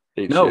target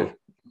each year?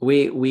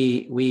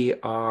 We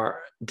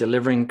are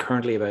delivering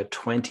currently about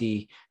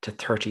 20 to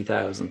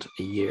 30,000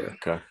 a year.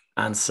 Okay.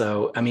 And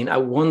so, I mean,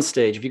 at one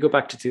stage, if you go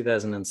back to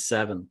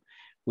 2007,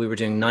 we were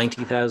doing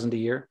 90,000 a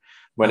year.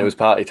 When it was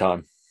party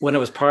time. When it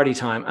was party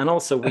time. And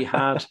also we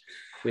had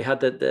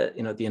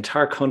the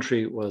entire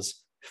country was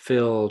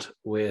filled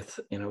with,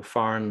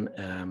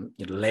 foreign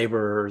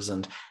laborers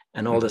and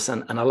all this,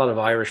 and a lot of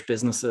Irish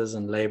businesses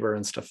and labor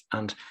and stuff.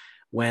 And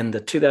when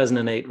the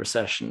 2008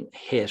 recession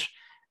hit,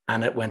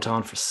 and it went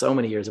on for so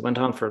many years, it went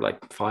on for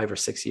like 5 or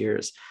 6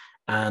 years.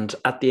 And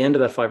at the end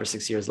of that 5 or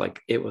 6 years,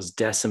 like, it was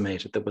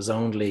decimated. There was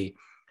only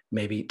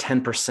maybe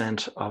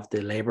 10% of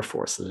the labor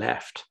force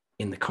left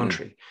in the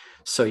country.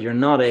 So you're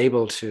not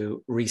able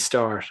to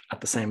restart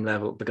at the same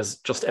level, because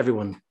just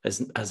everyone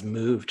has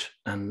moved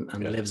and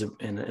lives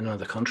in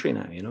another country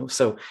now,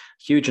 so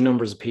huge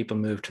numbers of people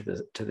move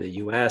to the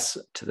US,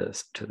 to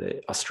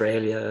the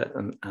Australia,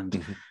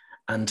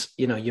 and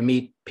you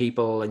meet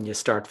people and you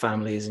start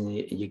families, and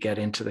you get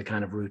into the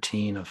kind of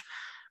routine of,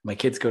 my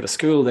kids go to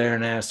school there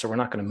now, so we're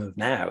not going to move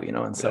now,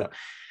 and so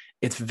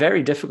it's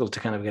very difficult to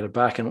kind of get it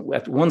back. And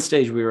at one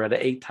stage we were at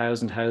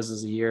 8,000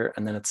 houses a year,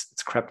 and then it's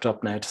crept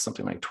up now to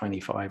something like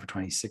 25 or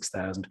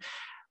 26,000.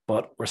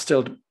 But we're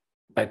still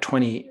about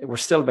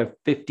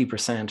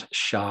 50%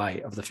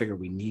 shy of the figure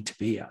we need to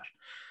be at.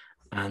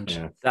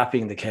 And that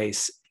being the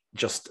case,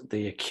 just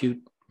the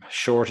acute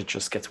short, it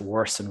just gets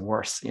worse and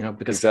worse,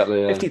 because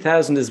Exactly. Yeah.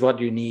 50,000 is what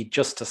you need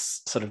just to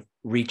sort of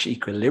reach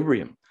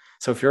equilibrium.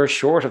 So if you're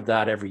short of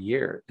that every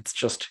year, it's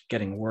just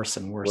getting worse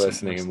and worse.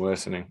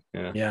 Worsening.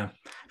 Yeah. Yeah.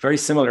 Very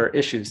similar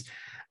issues.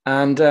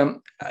 And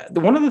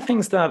one of the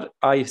things that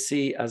I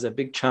see as a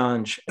big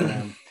challenge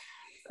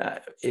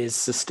is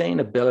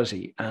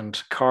sustainability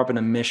and carbon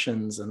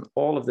emissions and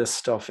all of this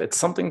stuff. It's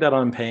something that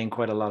I'm paying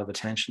quite a lot of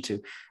attention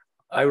to.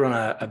 I run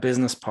a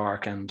business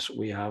park, and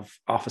we have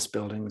office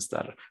buildings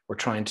that we're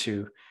trying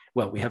to,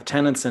 we have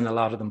tenants in a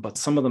lot of them, but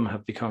some of them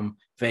have become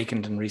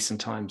vacant in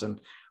recent times. And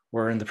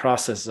we're in the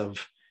process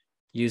of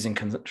using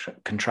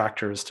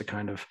contractors to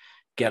kind of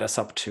get us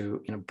up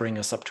to, bring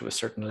us up to a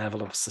certain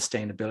level of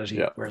sustainability.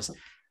 Yeah. Whereas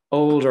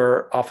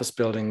older office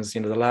buildings,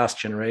 the last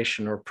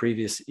generation or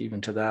previous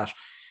even to that,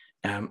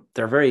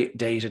 they're very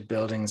dated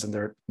buildings and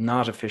they're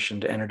not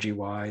efficient energy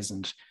wise.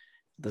 And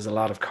there's a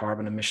lot of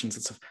carbon emissions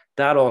and stuff.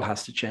 That all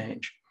has to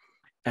change.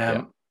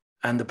 And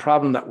the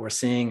problem that we're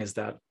seeing is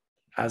that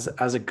as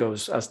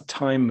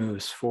time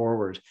moves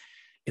forward,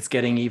 it's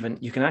getting even,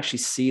 you can actually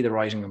see the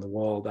writing on the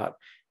wall that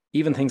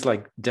even things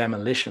like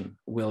demolition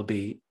will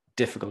be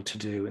difficult to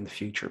do in the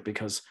future,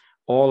 because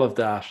all of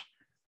that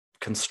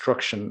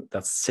construction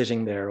that's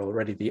sitting there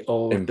already, the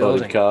old embodied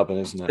building, carbon,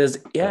 isn't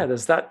it?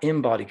 There's that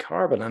embodied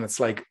carbon, and it's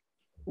like,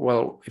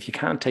 well, if you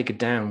can't take it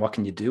down, what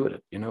can you do with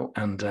it?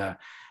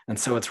 And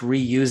so it's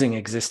reusing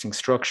existing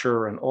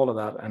structure and all of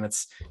that, and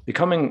it's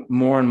becoming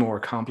more and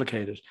more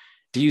complicated.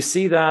 Do you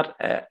see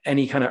that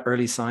any kind of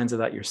early signs of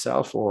that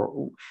yourself,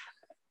 or?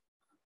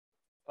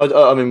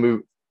 I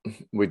mean,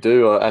 we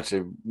do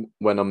actually.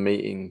 When I'm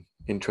meeting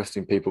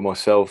interesting people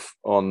myself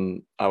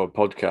on our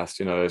podcast,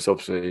 it's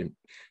obviously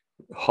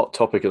a hot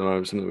topic at the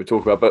moment, something we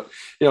talk about. But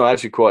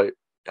actually quite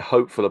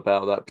hopeful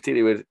about that,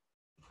 particularly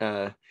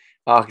with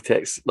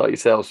architects like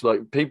yourselves,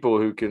 like people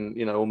who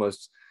can,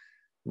 almost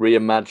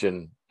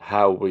reimagine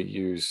how we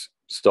use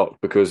stock,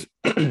 because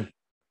the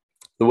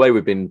way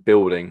we've been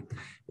building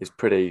is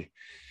pretty,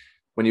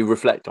 when you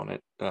reflect on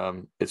it,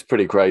 it's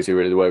pretty crazy,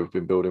 really, the way we've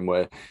been building,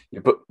 where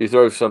you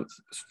throw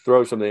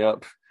something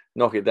up,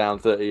 knock it down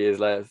 30 years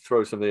later,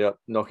 throw something up,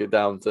 knock it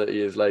down 30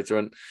 years later.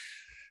 And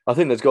I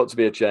think there's got to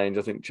be a change.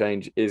 I think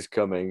change is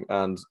coming,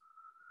 and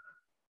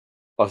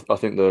I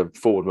think the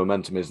forward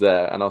momentum is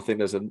there. And I think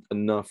there's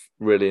enough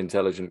really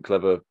intelligent,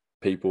 clever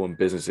people and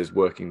businesses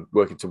working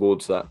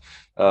towards that.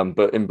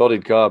 But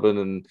embodied carbon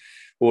and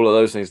all of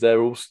those things,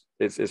 they're all,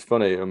 it's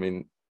funny. I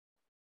mean,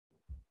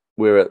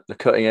 we're at the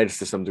cutting edge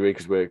to some degree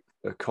because we're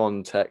a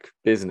con tech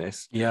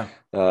business. Yeah.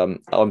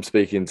 I'm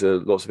speaking to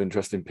lots of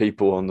interesting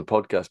people on the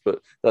podcast, but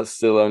that's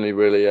still only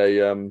really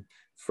a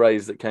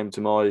phrase that came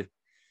to my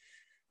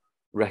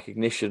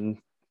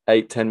recognition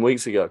 8-10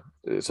 weeks ago.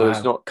 So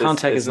It's not,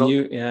 Contech is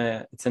new.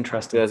 Yeah, it's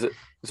interesting. Yeah,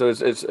 so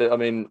it's I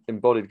mean,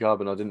 embodied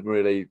carbon, I didn't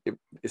really,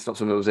 it's not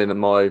something that was in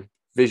my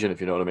vision,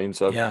 if you know what I mean.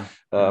 So yeah.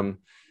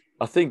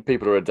 I think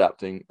people are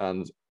adapting,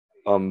 and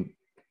I'm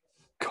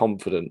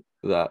confident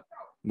that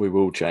we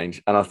will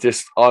change. And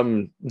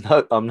I'm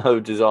no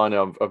designer,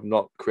 I'm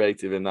not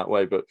creative in that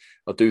way, but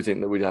I do think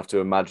that we'd have to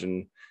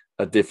imagine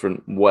a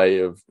different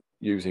way of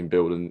using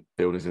buildings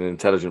in an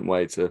intelligent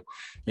way to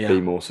be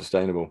more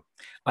sustainable.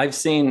 I've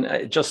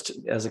seen, just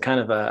as a kind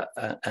of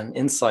an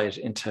insight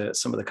into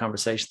some of the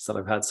conversations that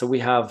I've had. So we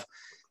have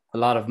a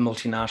lot of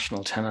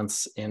multinational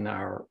tenants in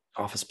our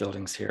office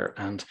buildings here,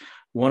 and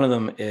one of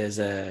them is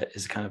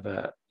kind of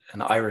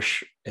an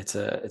Irish. It's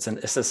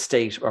a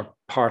state or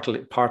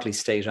partly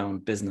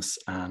state-owned business,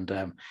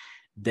 and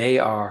they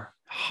are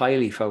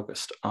highly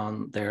focused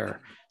on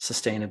their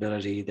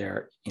sustainability,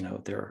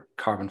 their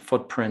carbon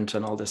footprint,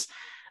 and all this.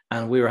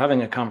 And we were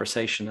having a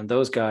conversation, and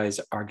those guys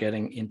are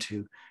getting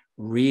into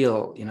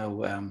real,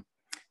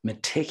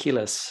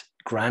 meticulous,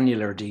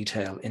 granular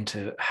detail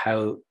into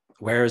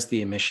where's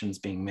the emissions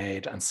being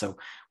made. And so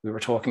we were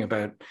talking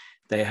about,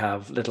 they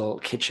have little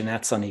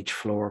kitchenettes on each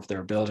floor of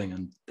their building,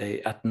 and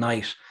at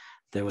night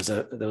there was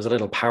a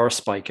little power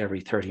spike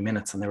every 30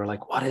 minutes, and they were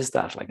like, what is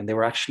that? And they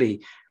were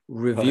actually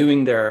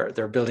reviewing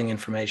their building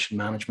information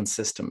management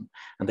system,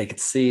 and they could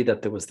see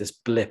that there was this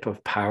blip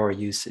of power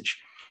usage,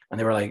 and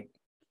they were like,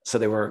 so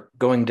they were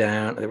going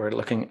down, they were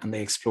looking, and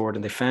they explored,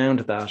 and they found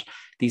that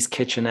these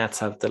kitchenettes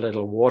have the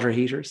little water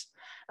heaters.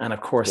 And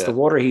of course, the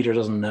water heater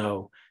doesn't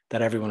know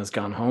that everyone has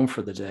gone home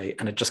for the day,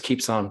 and it just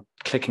keeps on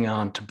clicking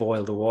on to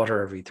boil the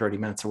water every 30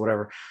 minutes or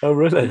whatever. Oh,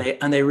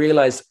 really? And they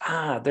realized,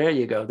 there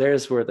you go.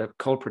 There's where the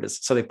culprit is.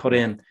 So they put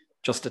in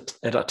just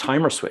a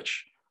timer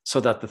switch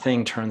so that the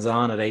thing turns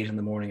on at 8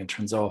 a.m. and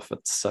turns off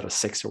at sort of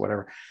 6 or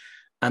whatever.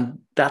 And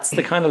that's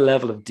the kind of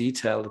level of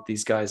detail that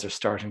these guys are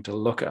starting to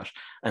look at.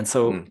 And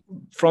so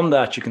from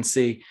that, you can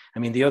see, I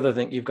mean, the other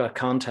thing, you've got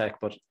Contech,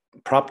 but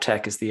prop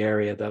tech is the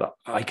area that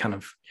I kind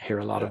of hear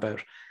a lot about.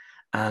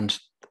 And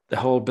the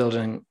whole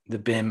building, the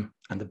BIM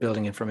and the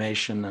building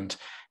information and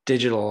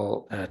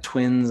digital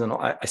twins. And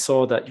I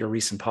saw that your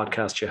recent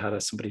podcast, you had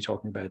somebody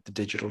talking about the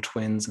digital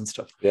twins and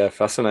stuff. Yeah,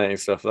 fascinating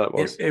stuff that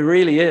was. It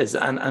really is.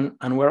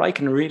 And where I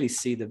can really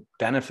see the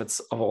benefits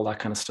of all that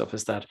kind of stuff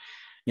is that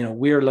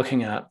we're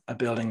looking at a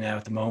building now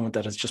at the moment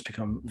that has just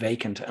become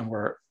vacant, and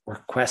we're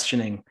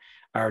questioning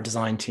our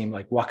design team,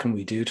 like, what can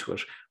we do to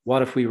it?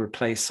 What if we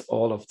replace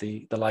all of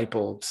the light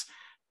bulbs,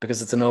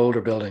 because it's an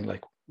older building,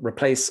 like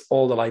replace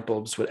all the light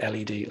bulbs with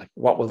LED, like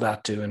what will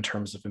that do in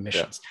terms of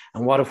emissions? Yeah.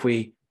 And what if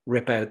we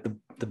rip out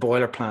the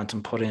boiler plant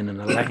and put in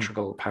an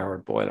electrical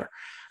powered boiler?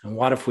 And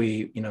what if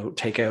we,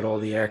 take out all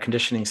the air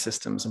conditioning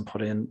systems and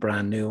put in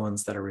brand new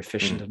ones that are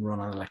efficient and run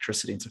on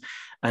electricity?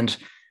 And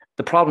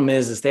the problem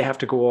is they have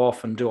to go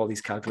off and do all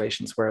these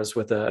calculations. Whereas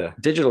with a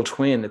digital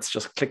twin, it's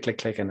just click, click,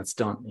 click, and it's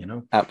done,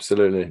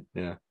 Absolutely.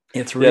 Yeah.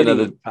 It's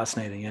really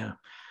fascinating. Yeah.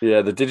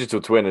 Yeah. The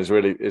digital twin is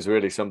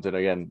really something,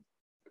 again,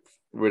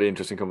 really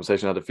interesting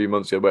conversation I had a few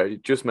months ago, where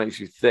it just makes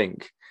you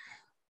think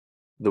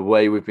the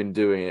way we've been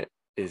doing it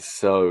is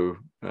so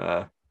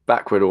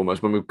backward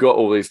almost. When we've got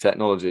all these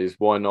technologies,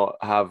 why not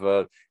have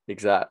a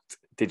exact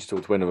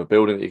digital twin of a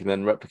building that you can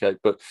then replicate?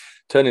 But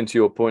turning to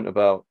your point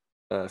about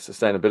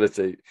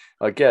sustainability,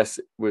 I guess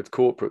with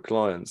corporate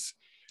clients,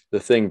 the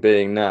thing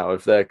being now,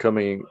 if they're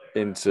coming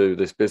into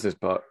this business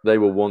part, they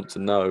will want to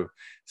know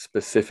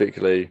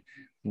specifically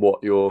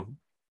what your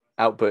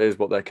output is,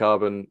 what their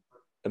carbon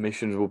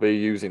emissions will be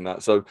using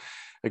that. So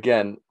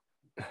again,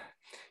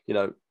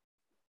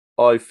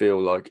 I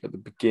feel like at the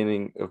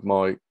beginning of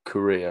my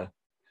career,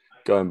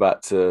 going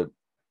back to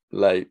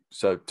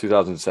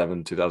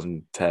 2007,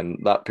 2010,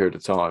 that period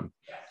of time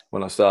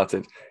when I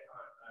started,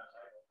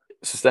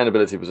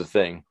 sustainability was a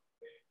thing,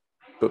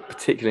 but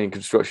particularly in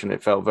construction,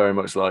 it felt very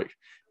much like,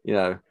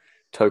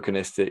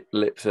 tokenistic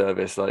lip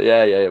service, like,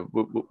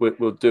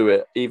 we'll do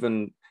it.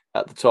 Even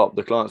at the top,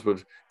 the clients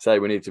would say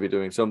we need to be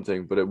doing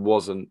something, but it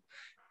wasn't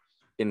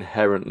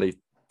inherently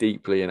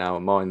deeply in our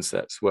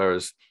mindsets.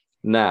 Whereas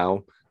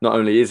now, not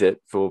only is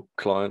it for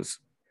clients,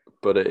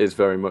 but it is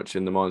very much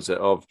in the mindset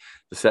of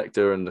the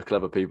sector and the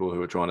clever people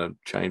who are trying to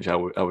change how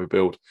we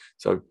build.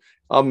 So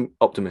I'm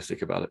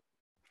optimistic about it.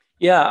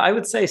 Yeah, I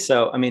would say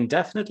so. I mean,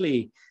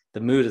 definitely the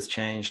mood has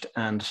changed.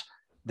 And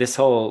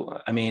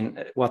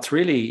what's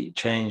really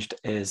changed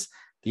is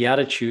the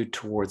attitude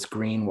towards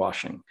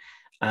greenwashing.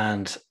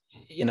 And,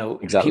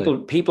 exactly.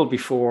 people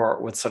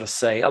before would sort of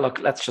say, oh, look,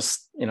 let's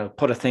just,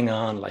 put a thing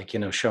on, like,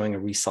 showing a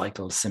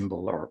recycled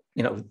symbol, or,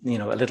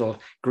 a little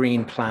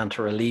green plant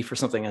or a leaf or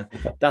something. And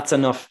that's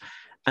enough.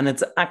 And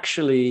it's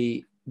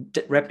actually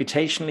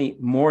reputationally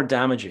more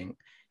damaging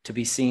to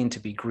be seen to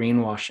be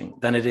greenwashing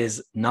than it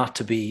is not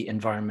to be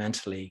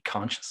environmentally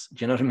conscious.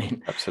 Do you know what I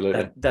mean?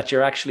 Absolutely. That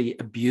you're actually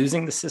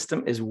abusing the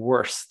system is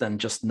worse than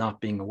just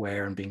not being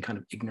aware and being kind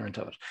of ignorant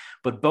of it.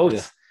 But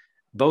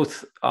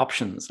both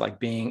options, like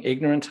being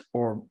ignorant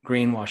or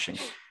greenwashing,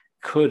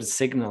 could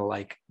signal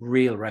like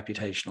real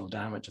reputational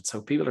damage. And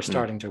so people are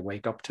starting to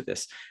wake up to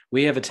this.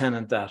 We have a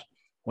tenant that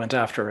went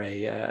after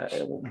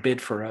a bid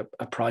for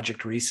a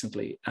project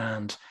recently,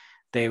 and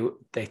they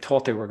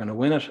thought they were going to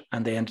win it,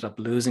 and they ended up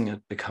losing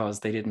it because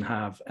they didn't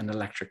have an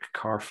electric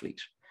car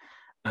fleet.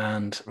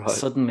 And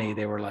suddenly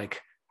they were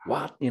like,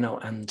 what?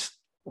 And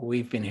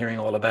we've been hearing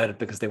all about it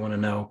because they want to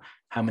know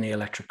how many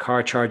electric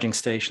car charging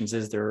stations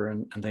is there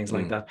and things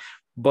like that.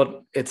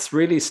 But it's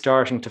really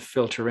starting to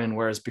filter in.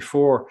 Whereas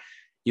before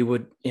you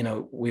would,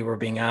 we were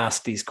being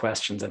asked these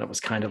questions and it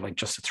was kind of like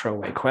just a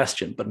throwaway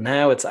question, but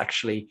now it's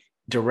actually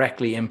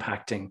directly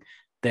impacting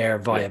their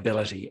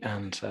viability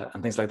and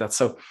things like that.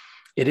 So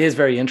it is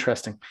very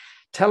interesting.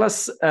 Tell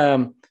us,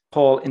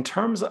 Paul, in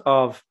terms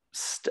of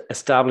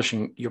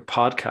establishing your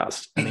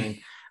podcast. I mean,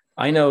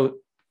 I know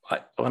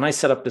when I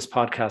set up this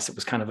podcast, it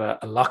was kind of a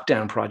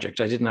lockdown project.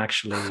 I didn't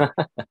actually,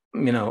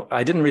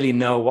 I didn't really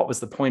know what was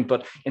the point.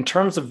 But in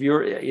terms of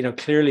your,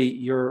 clearly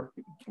you're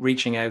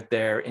reaching out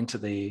there into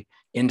the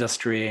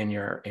industry and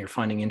you're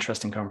finding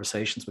interesting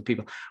conversations with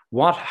people.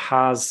 What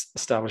has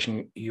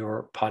establishing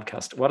your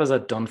podcast, what has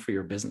that done for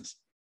your business?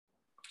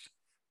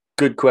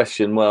 Good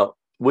question. Well,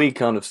 we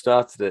kind of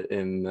started it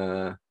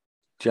in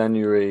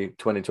January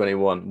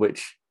 2021,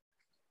 which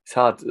it's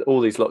hard.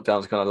 All these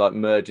lockdowns kind of like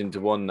merge into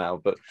one now.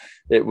 But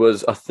it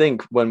was, I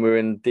think, when we were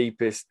in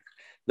deepest,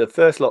 the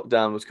first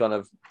lockdown was kind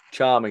of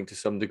charming to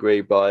some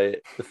degree by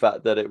the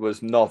fact that it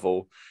was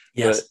novel.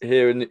 Yes. But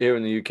here in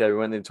the UK, we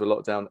went into a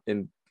lockdown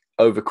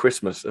over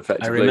Christmas,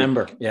 effectively. I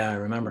remember. Yeah, I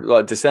remember.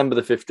 Like December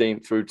the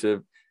 15th through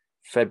to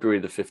February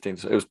the 15th.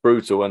 So it was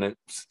brutal and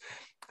it's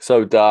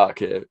so dark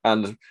here.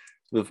 And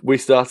we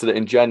started it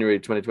in January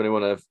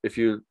 2021.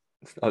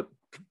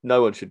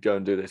 No one should go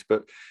and do this,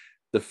 but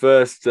the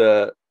first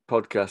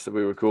podcast that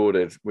we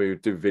recorded, we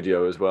would do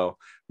video as well.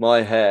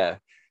 My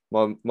hair,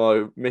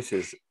 my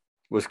missus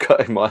was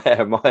cutting my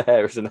hair. My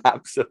hair is an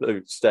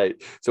absolute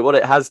state. So what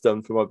it has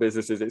done for my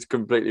business is it's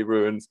completely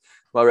ruined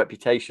my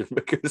reputation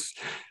because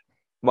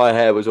my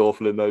hair was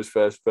awful in those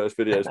first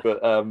videos.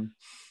 But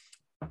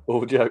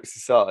all jokes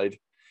aside,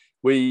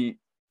 we've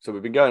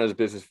been going as a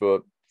business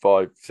for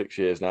 5-6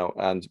 years now,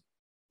 and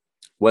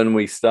when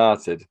we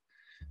started,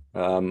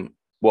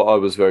 what I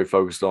was very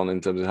focused on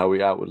in terms of how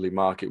we outwardly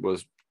market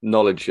was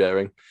knowledge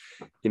sharing.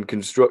 In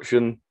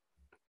construction,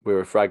 we're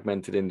a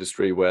fragmented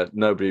industry where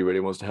nobody really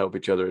wants to help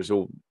each other. It's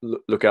all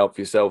look out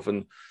for yourself.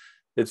 And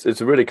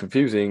it's a really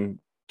confusing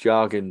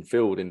jargon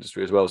filled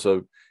industry as well.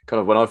 So kind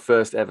of when I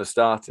first ever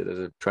started as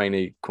a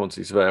trainee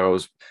quantity surveyor, I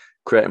was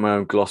creating my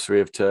own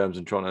glossary of terms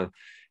and trying to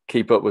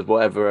keep up with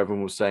whatever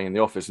everyone was saying in the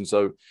office. And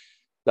so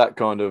that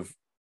kind of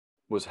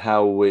was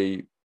how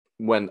we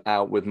went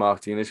out with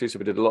marketing initially. So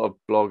we did a lot of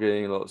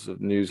blogging, lots of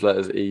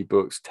newsletters,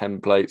 ebooks,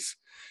 templates,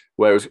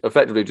 where it was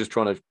effectively just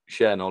trying to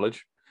share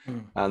knowledge.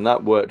 And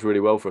that worked really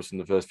well for us in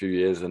the first few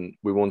years. And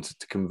we wanted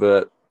to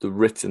convert the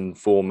written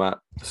format,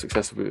 the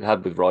success we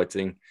had with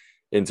writing,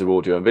 into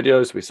audio and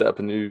video. So we set up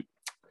a new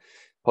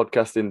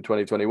podcast in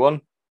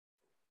 2021.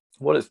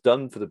 What it's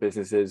done for the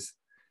business is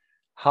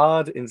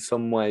hard in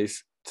some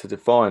ways to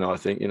define, I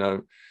think. I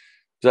was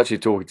actually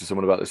talking to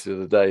someone about this the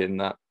other day, in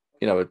that,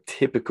 a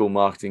typical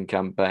marketing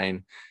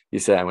campaign, you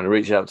say, I'm going to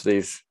reach out to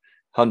these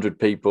 100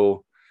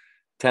 people,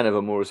 10 of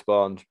them will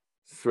respond,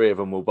 3 of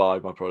them will buy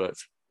my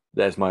product.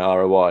 There's my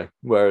ROI.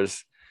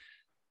 Whereas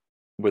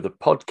with a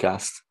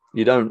podcast,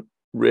 you don't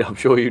really, I'm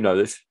sure you know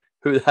this,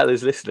 who the hell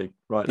is listening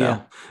right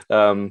now?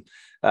 Yeah.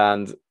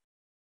 And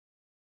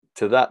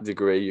to that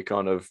degree, you're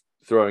kind of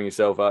throwing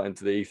yourself out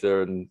into the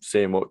ether and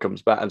seeing what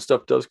comes back, and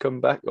stuff does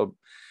come back. I'm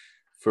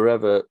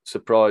forever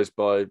surprised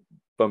by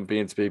bumping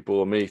into people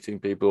or meeting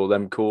people, or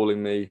them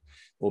calling me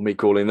or me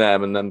calling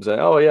them, and them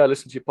saying, oh yeah,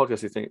 listen to your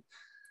podcast. You think,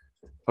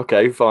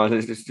 okay, fine.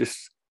 It's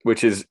just,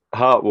 which is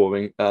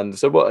heartwarming. And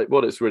so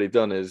what it's really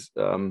done is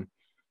 2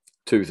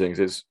 things.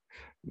 It's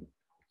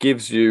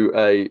gives you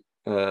a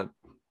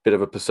bit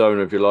of a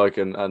persona, if you like,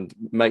 and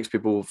makes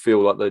people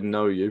feel like they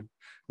know you,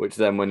 which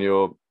then when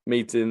you're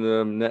meeting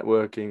them,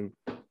 networking,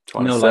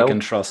 trying to sell, like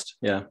and trust.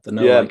 Yeah.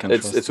 Like and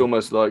trust. It's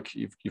almost like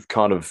you've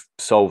kind of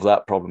solved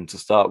that problem to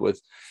start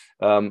with.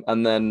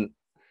 And then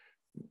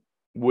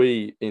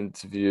we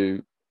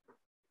interview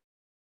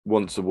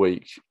once a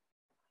week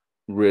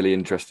really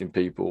interesting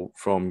people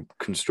from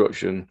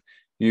construction,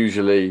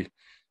 usually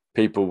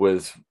people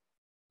with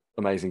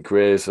amazing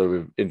careers. So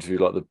we've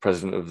interviewed like the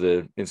president of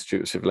the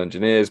Institute of Civil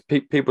Engineers,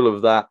 people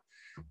of that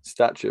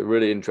stature,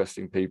 really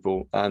interesting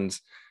people. And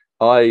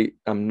I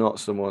am not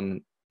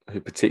someone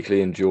who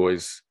particularly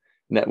enjoys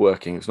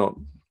networking. It's not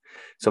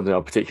something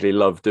I particularly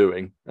love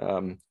doing.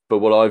 But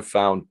what I've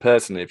found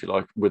personally, if you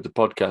like, with the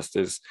podcast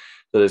is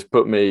that it's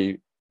put me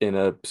in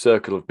a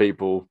circle of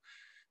people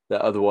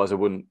that otherwise I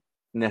wouldn't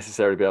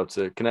necessarily be able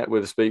to connect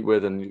with, speak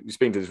with, and you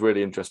speak to these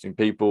really interesting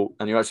people,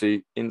 and you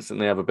actually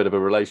instantly have a bit of a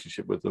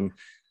relationship with them,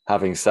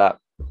 having sat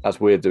as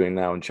we're doing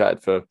now and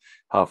chatted for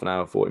half an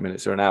hour, 40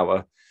 minutes or an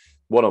hour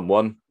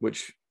one-on-one,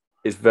 which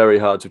is very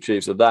hard to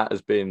achieve. So that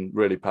has been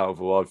really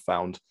powerful, I've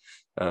found,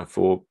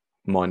 for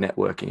my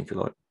networking, if you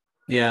like.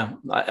 Yeah,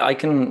 I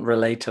can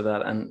relate to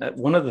that. And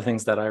one of the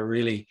things that I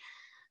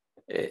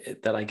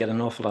get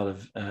an awful lot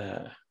of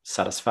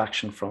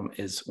satisfaction from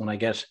is when I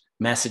get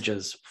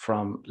messages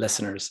from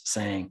listeners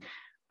saying,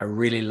 I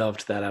really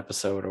loved that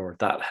episode, or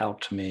that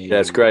helped me. Yeah,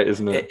 it's great,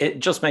 isn't it? It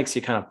just makes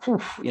you kind of,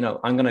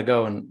 I'm going to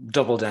go and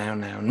double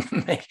down now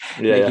and make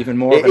even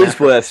more. It is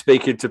worth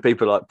speaking to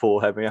people like Paul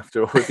Hemming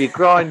after all. If you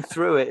grind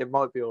through it, it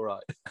might be all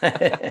right.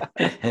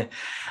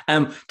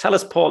 Tell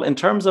us, Paul, in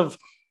terms of,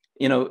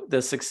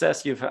 the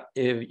success you've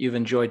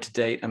enjoyed to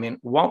date, I mean,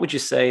 what would you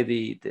say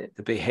the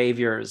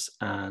behaviors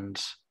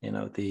and,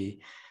 the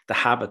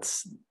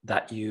habits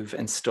that you've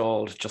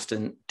installed just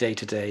in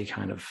day-to-day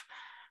kind of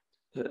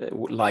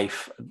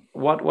life,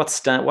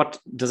 what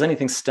does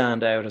anything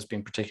stand out as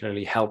being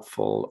particularly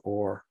helpful,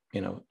 or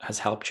has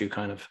helped you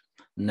kind of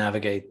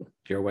navigate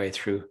your way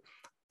through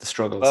the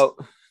struggles? Well,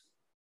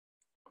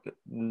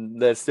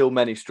 there's still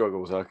many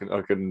struggles, I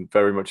can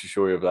very much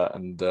assure you of that,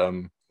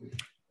 and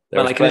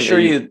I can assure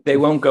you they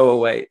won't go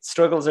away.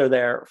 Struggles are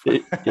there.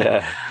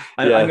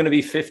 I'm going to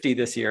be 50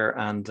 this year,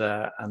 and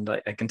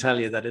I can tell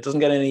you that it doesn't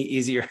get any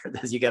easier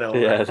as you get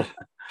older. Yeah.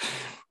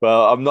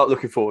 Well, I'm not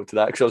looking forward to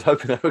that, because I was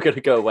hoping they were going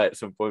to go away at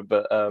some point.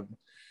 But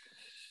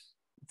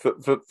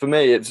for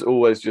me, it's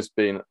always just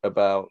been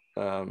about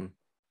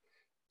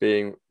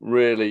being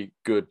really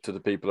good to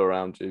the people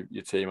around you,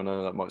 your team. I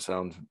know that might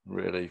sound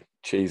really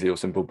cheesy or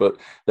simple, but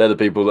they're the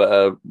people that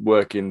are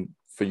working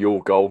for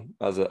your goal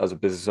as a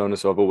business owner.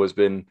 So I've always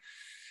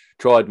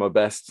tried my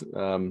best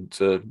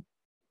to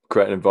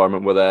create an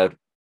environment where they're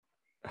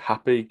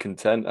happy,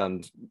 content,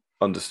 and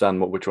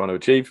understand what we're trying to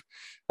achieve.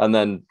 And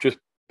then just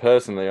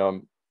personally,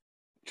 I'm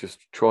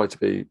just try to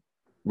be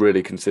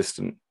really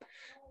consistent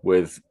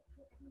with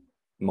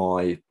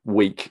my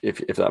week,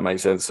 if that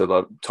makes sense. So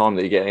like time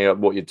that you're getting up,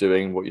 what you're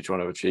doing, what you're trying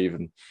to achieve,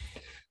 and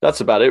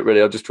that's about it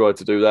really. I just tried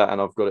to do that, and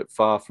I've got it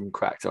far from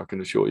cracked, I can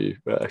assure you.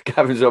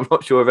 Gavin, I'm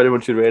not sure if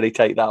anyone should really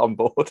take that on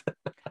board.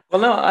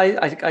 Well, no,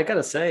 I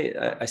gotta say,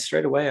 I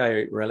straight away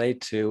I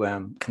relate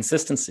to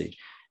consistency.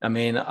 I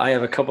mean, I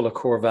have a couple of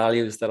core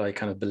values that I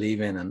kind of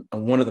believe in, and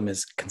one of them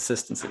is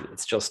consistency.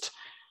 It's just,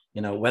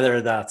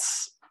 whether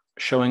that's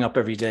showing up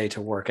every day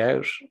to work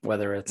out,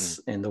 whether it's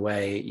in the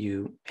way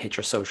you hit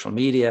your social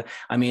media.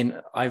 I mean,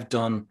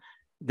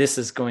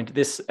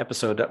 this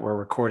episode that we're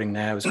recording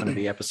now is going to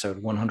be episode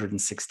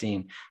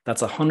 116.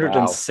 That's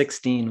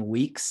 116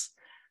 weeks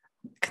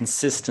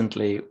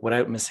consistently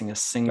without missing a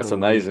single That's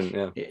amazing.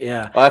 week. Yeah.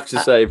 Yeah. I have to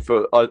say,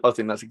 I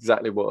think that's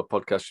exactly what a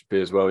podcast should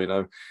be as well. You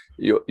know,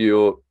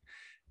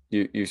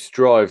 you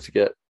strive to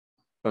get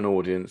an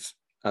audience,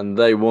 and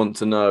they want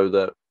to know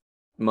that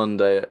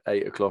Monday at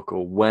 8 o'clock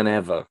or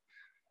whenever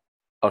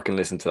I can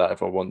listen to that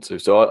if I want to.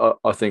 So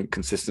I think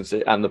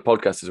consistency, and the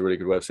podcast is a really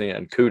good way of seeing it.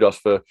 And kudos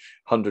for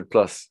 100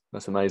 plus.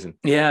 That's amazing.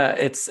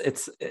 Yeah,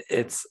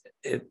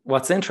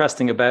 what's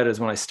interesting about it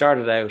is when I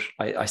started out,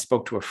 I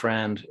spoke to a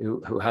friend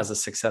who has a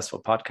successful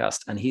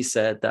podcast, and he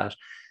said that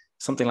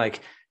something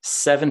like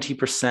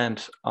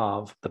 70%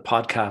 of the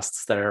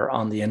podcasts that are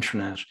on the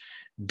internet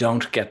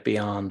don't get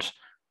beyond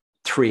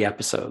 3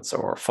 episodes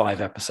or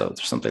 5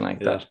 episodes or something like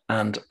that.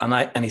 And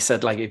he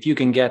said, like, if you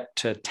can get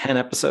to 10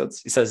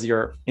 episodes, he says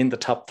you're in the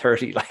top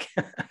 30. Like,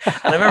 and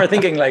I remember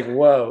thinking, like,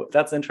 whoa,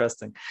 that's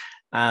interesting.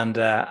 And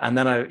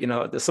then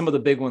there's some of the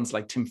big ones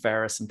like Tim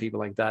Ferriss and people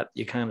like that.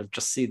 You kind of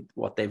just see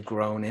what they've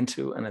grown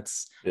into, and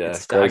it's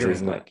staggering, crazy,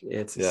 isn't it?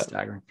 It's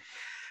staggering.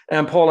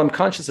 And Paul, I'm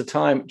conscious of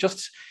time.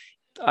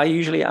 I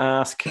usually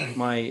ask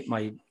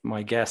my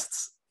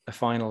guests a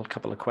final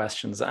couple of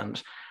questions,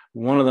 and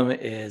one of them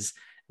is,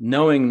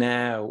 knowing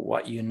now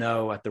what you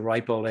know at the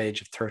ripe old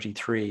age of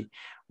 33,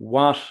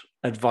 what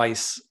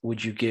advice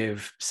would you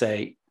give,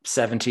 say,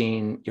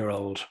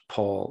 17-year-old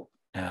Paul,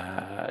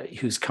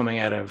 who's coming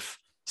out of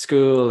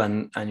school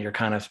and you're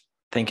kind of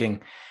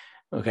thinking,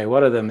 okay,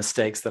 what are the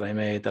mistakes that I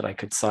made that I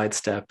could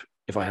sidestep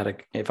if I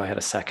had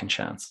a second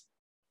chance?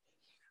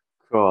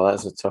 Oh,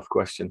 that's a tough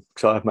question,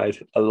 because I've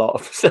made a lot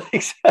of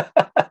mistakes.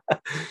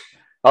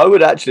 I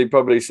would actually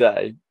probably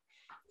say,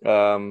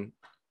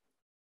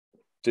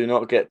 do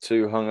not get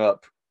too hung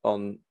up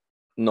on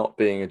not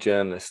being a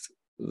journalist.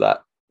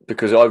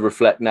 Because I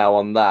reflect now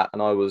on that,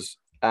 and I was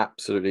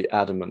absolutely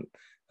adamant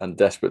and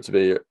desperate to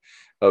be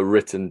a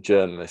written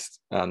journalist.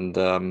 And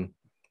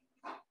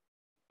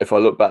if I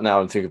look back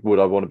now and think, would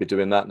I want to be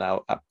doing that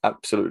now?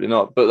 Absolutely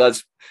not. But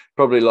that's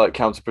probably like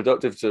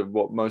counterproductive to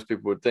what most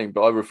people would think.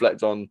 But I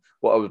reflect on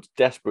what I was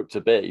desperate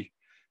to be,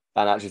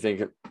 and actually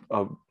think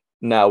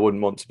now I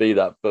wouldn't want to be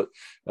that. But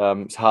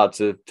it's hard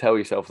to tell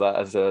yourself that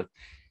as a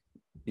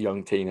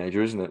young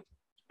teenager, isn't it?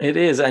 It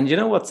is. And you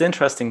know what's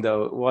interesting,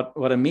 though,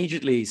 what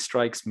immediately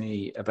strikes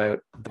me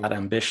about that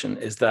ambition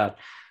is that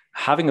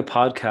having a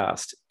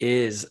podcast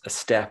is a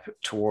step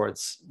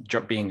towards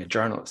being a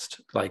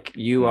journalist. Like,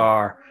 you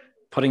are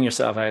putting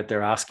yourself out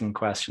there, asking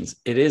questions.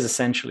 It is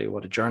essentially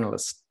what a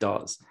journalist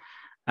does.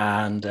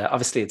 And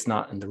obviously it's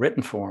not in the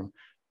written form,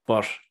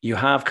 but you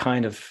have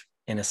kind of,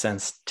 in a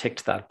sense,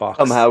 ticked that box.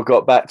 Somehow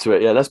got back to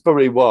it. Yeah, that's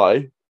probably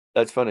why.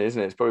 That's funny, isn't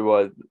it? It's probably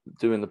why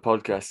doing the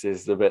podcast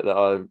is the bit that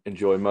I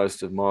enjoy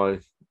most of my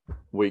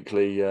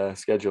weekly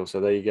schedule. So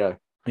there you go.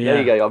 Yeah.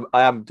 There you go.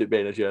 I am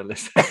being a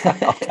journalist.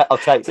 I'll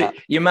take that.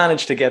 You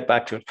managed to get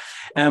back to it.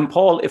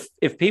 Paul,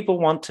 if people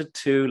wanted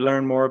to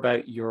learn more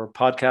about your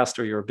podcast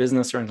or your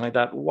business or anything like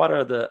that, what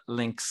are the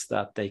links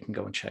that they can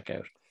go and check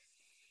out?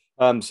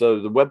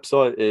 So the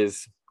website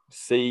is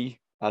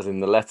C as in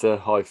the letter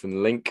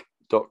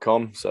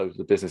 -link.com. So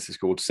the business is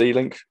called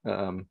C-Link.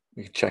 You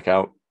can check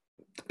out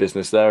the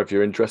business there if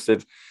you're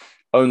interested.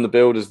 Own the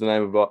Build is the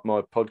name of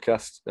my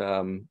podcast,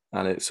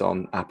 and it's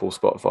on Apple,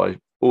 Spotify,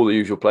 all the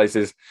usual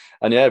places.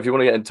 And yeah, if you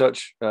want to get in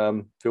touch,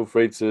 feel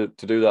free to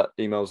do that.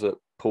 Emails at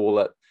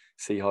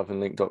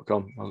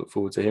paul@c-link.com. I look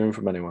forward to hearing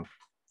from anyone.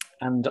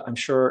 And I'm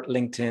sure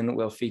LinkedIn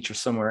will feature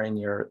somewhere in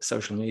your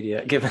social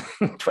media, given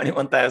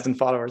 21,000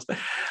 followers.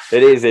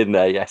 It is in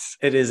there, yes.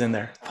 It is in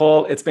there.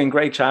 Paul, it's been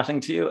great chatting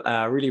to you.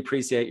 I really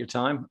appreciate your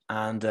time,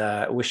 and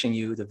wishing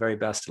you the very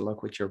best of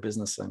luck with your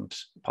business and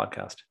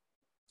podcast.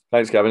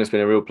 Thanks, Gavin. It's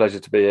been a real pleasure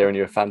to be here, and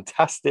you're a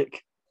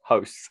fantastic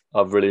host.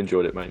 I've really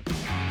enjoyed it, mate.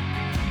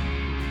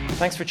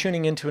 Thanks for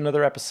tuning in to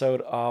another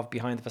episode of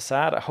Behind the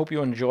Facade. I hope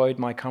you enjoyed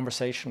my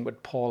conversation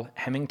with Paul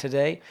Hemming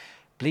today.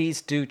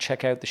 Please do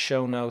check out the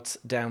show notes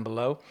down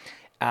below.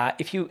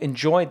 If you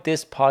enjoyed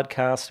this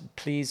podcast,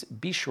 please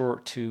be sure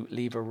to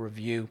leave a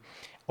review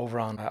over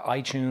on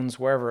iTunes,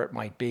 wherever it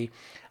might be.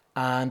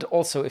 And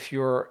also, if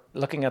you're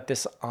looking at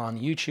this on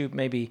YouTube,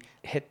 maybe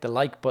hit the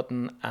like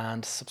button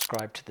and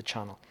subscribe to the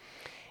channel.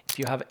 If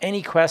you have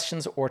any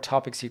questions or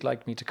topics you'd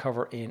like me to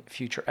cover in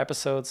future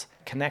episodes,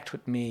 connect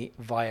with me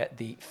via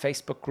the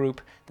Facebook group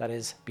that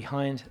is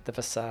Behind the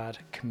Facade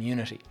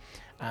Community.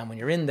 And when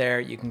you're in there,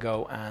 you can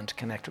go and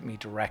connect with me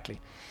directly.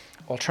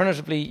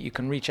 Alternatively, you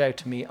can reach out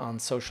to me on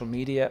social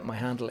media. My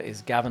handle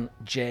is Gavin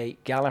J.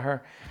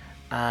 Gallagher.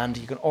 And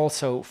you can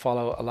also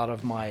follow a lot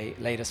of my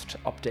latest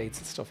updates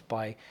and stuff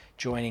by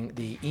joining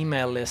the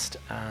email list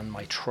and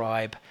my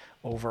tribe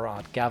over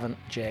at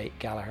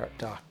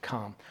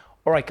gavinjgallagher.com.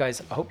 All right,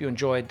 guys, I hope you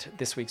enjoyed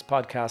this week's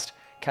podcast.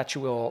 Catch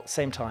you all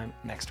same time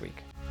next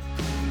week.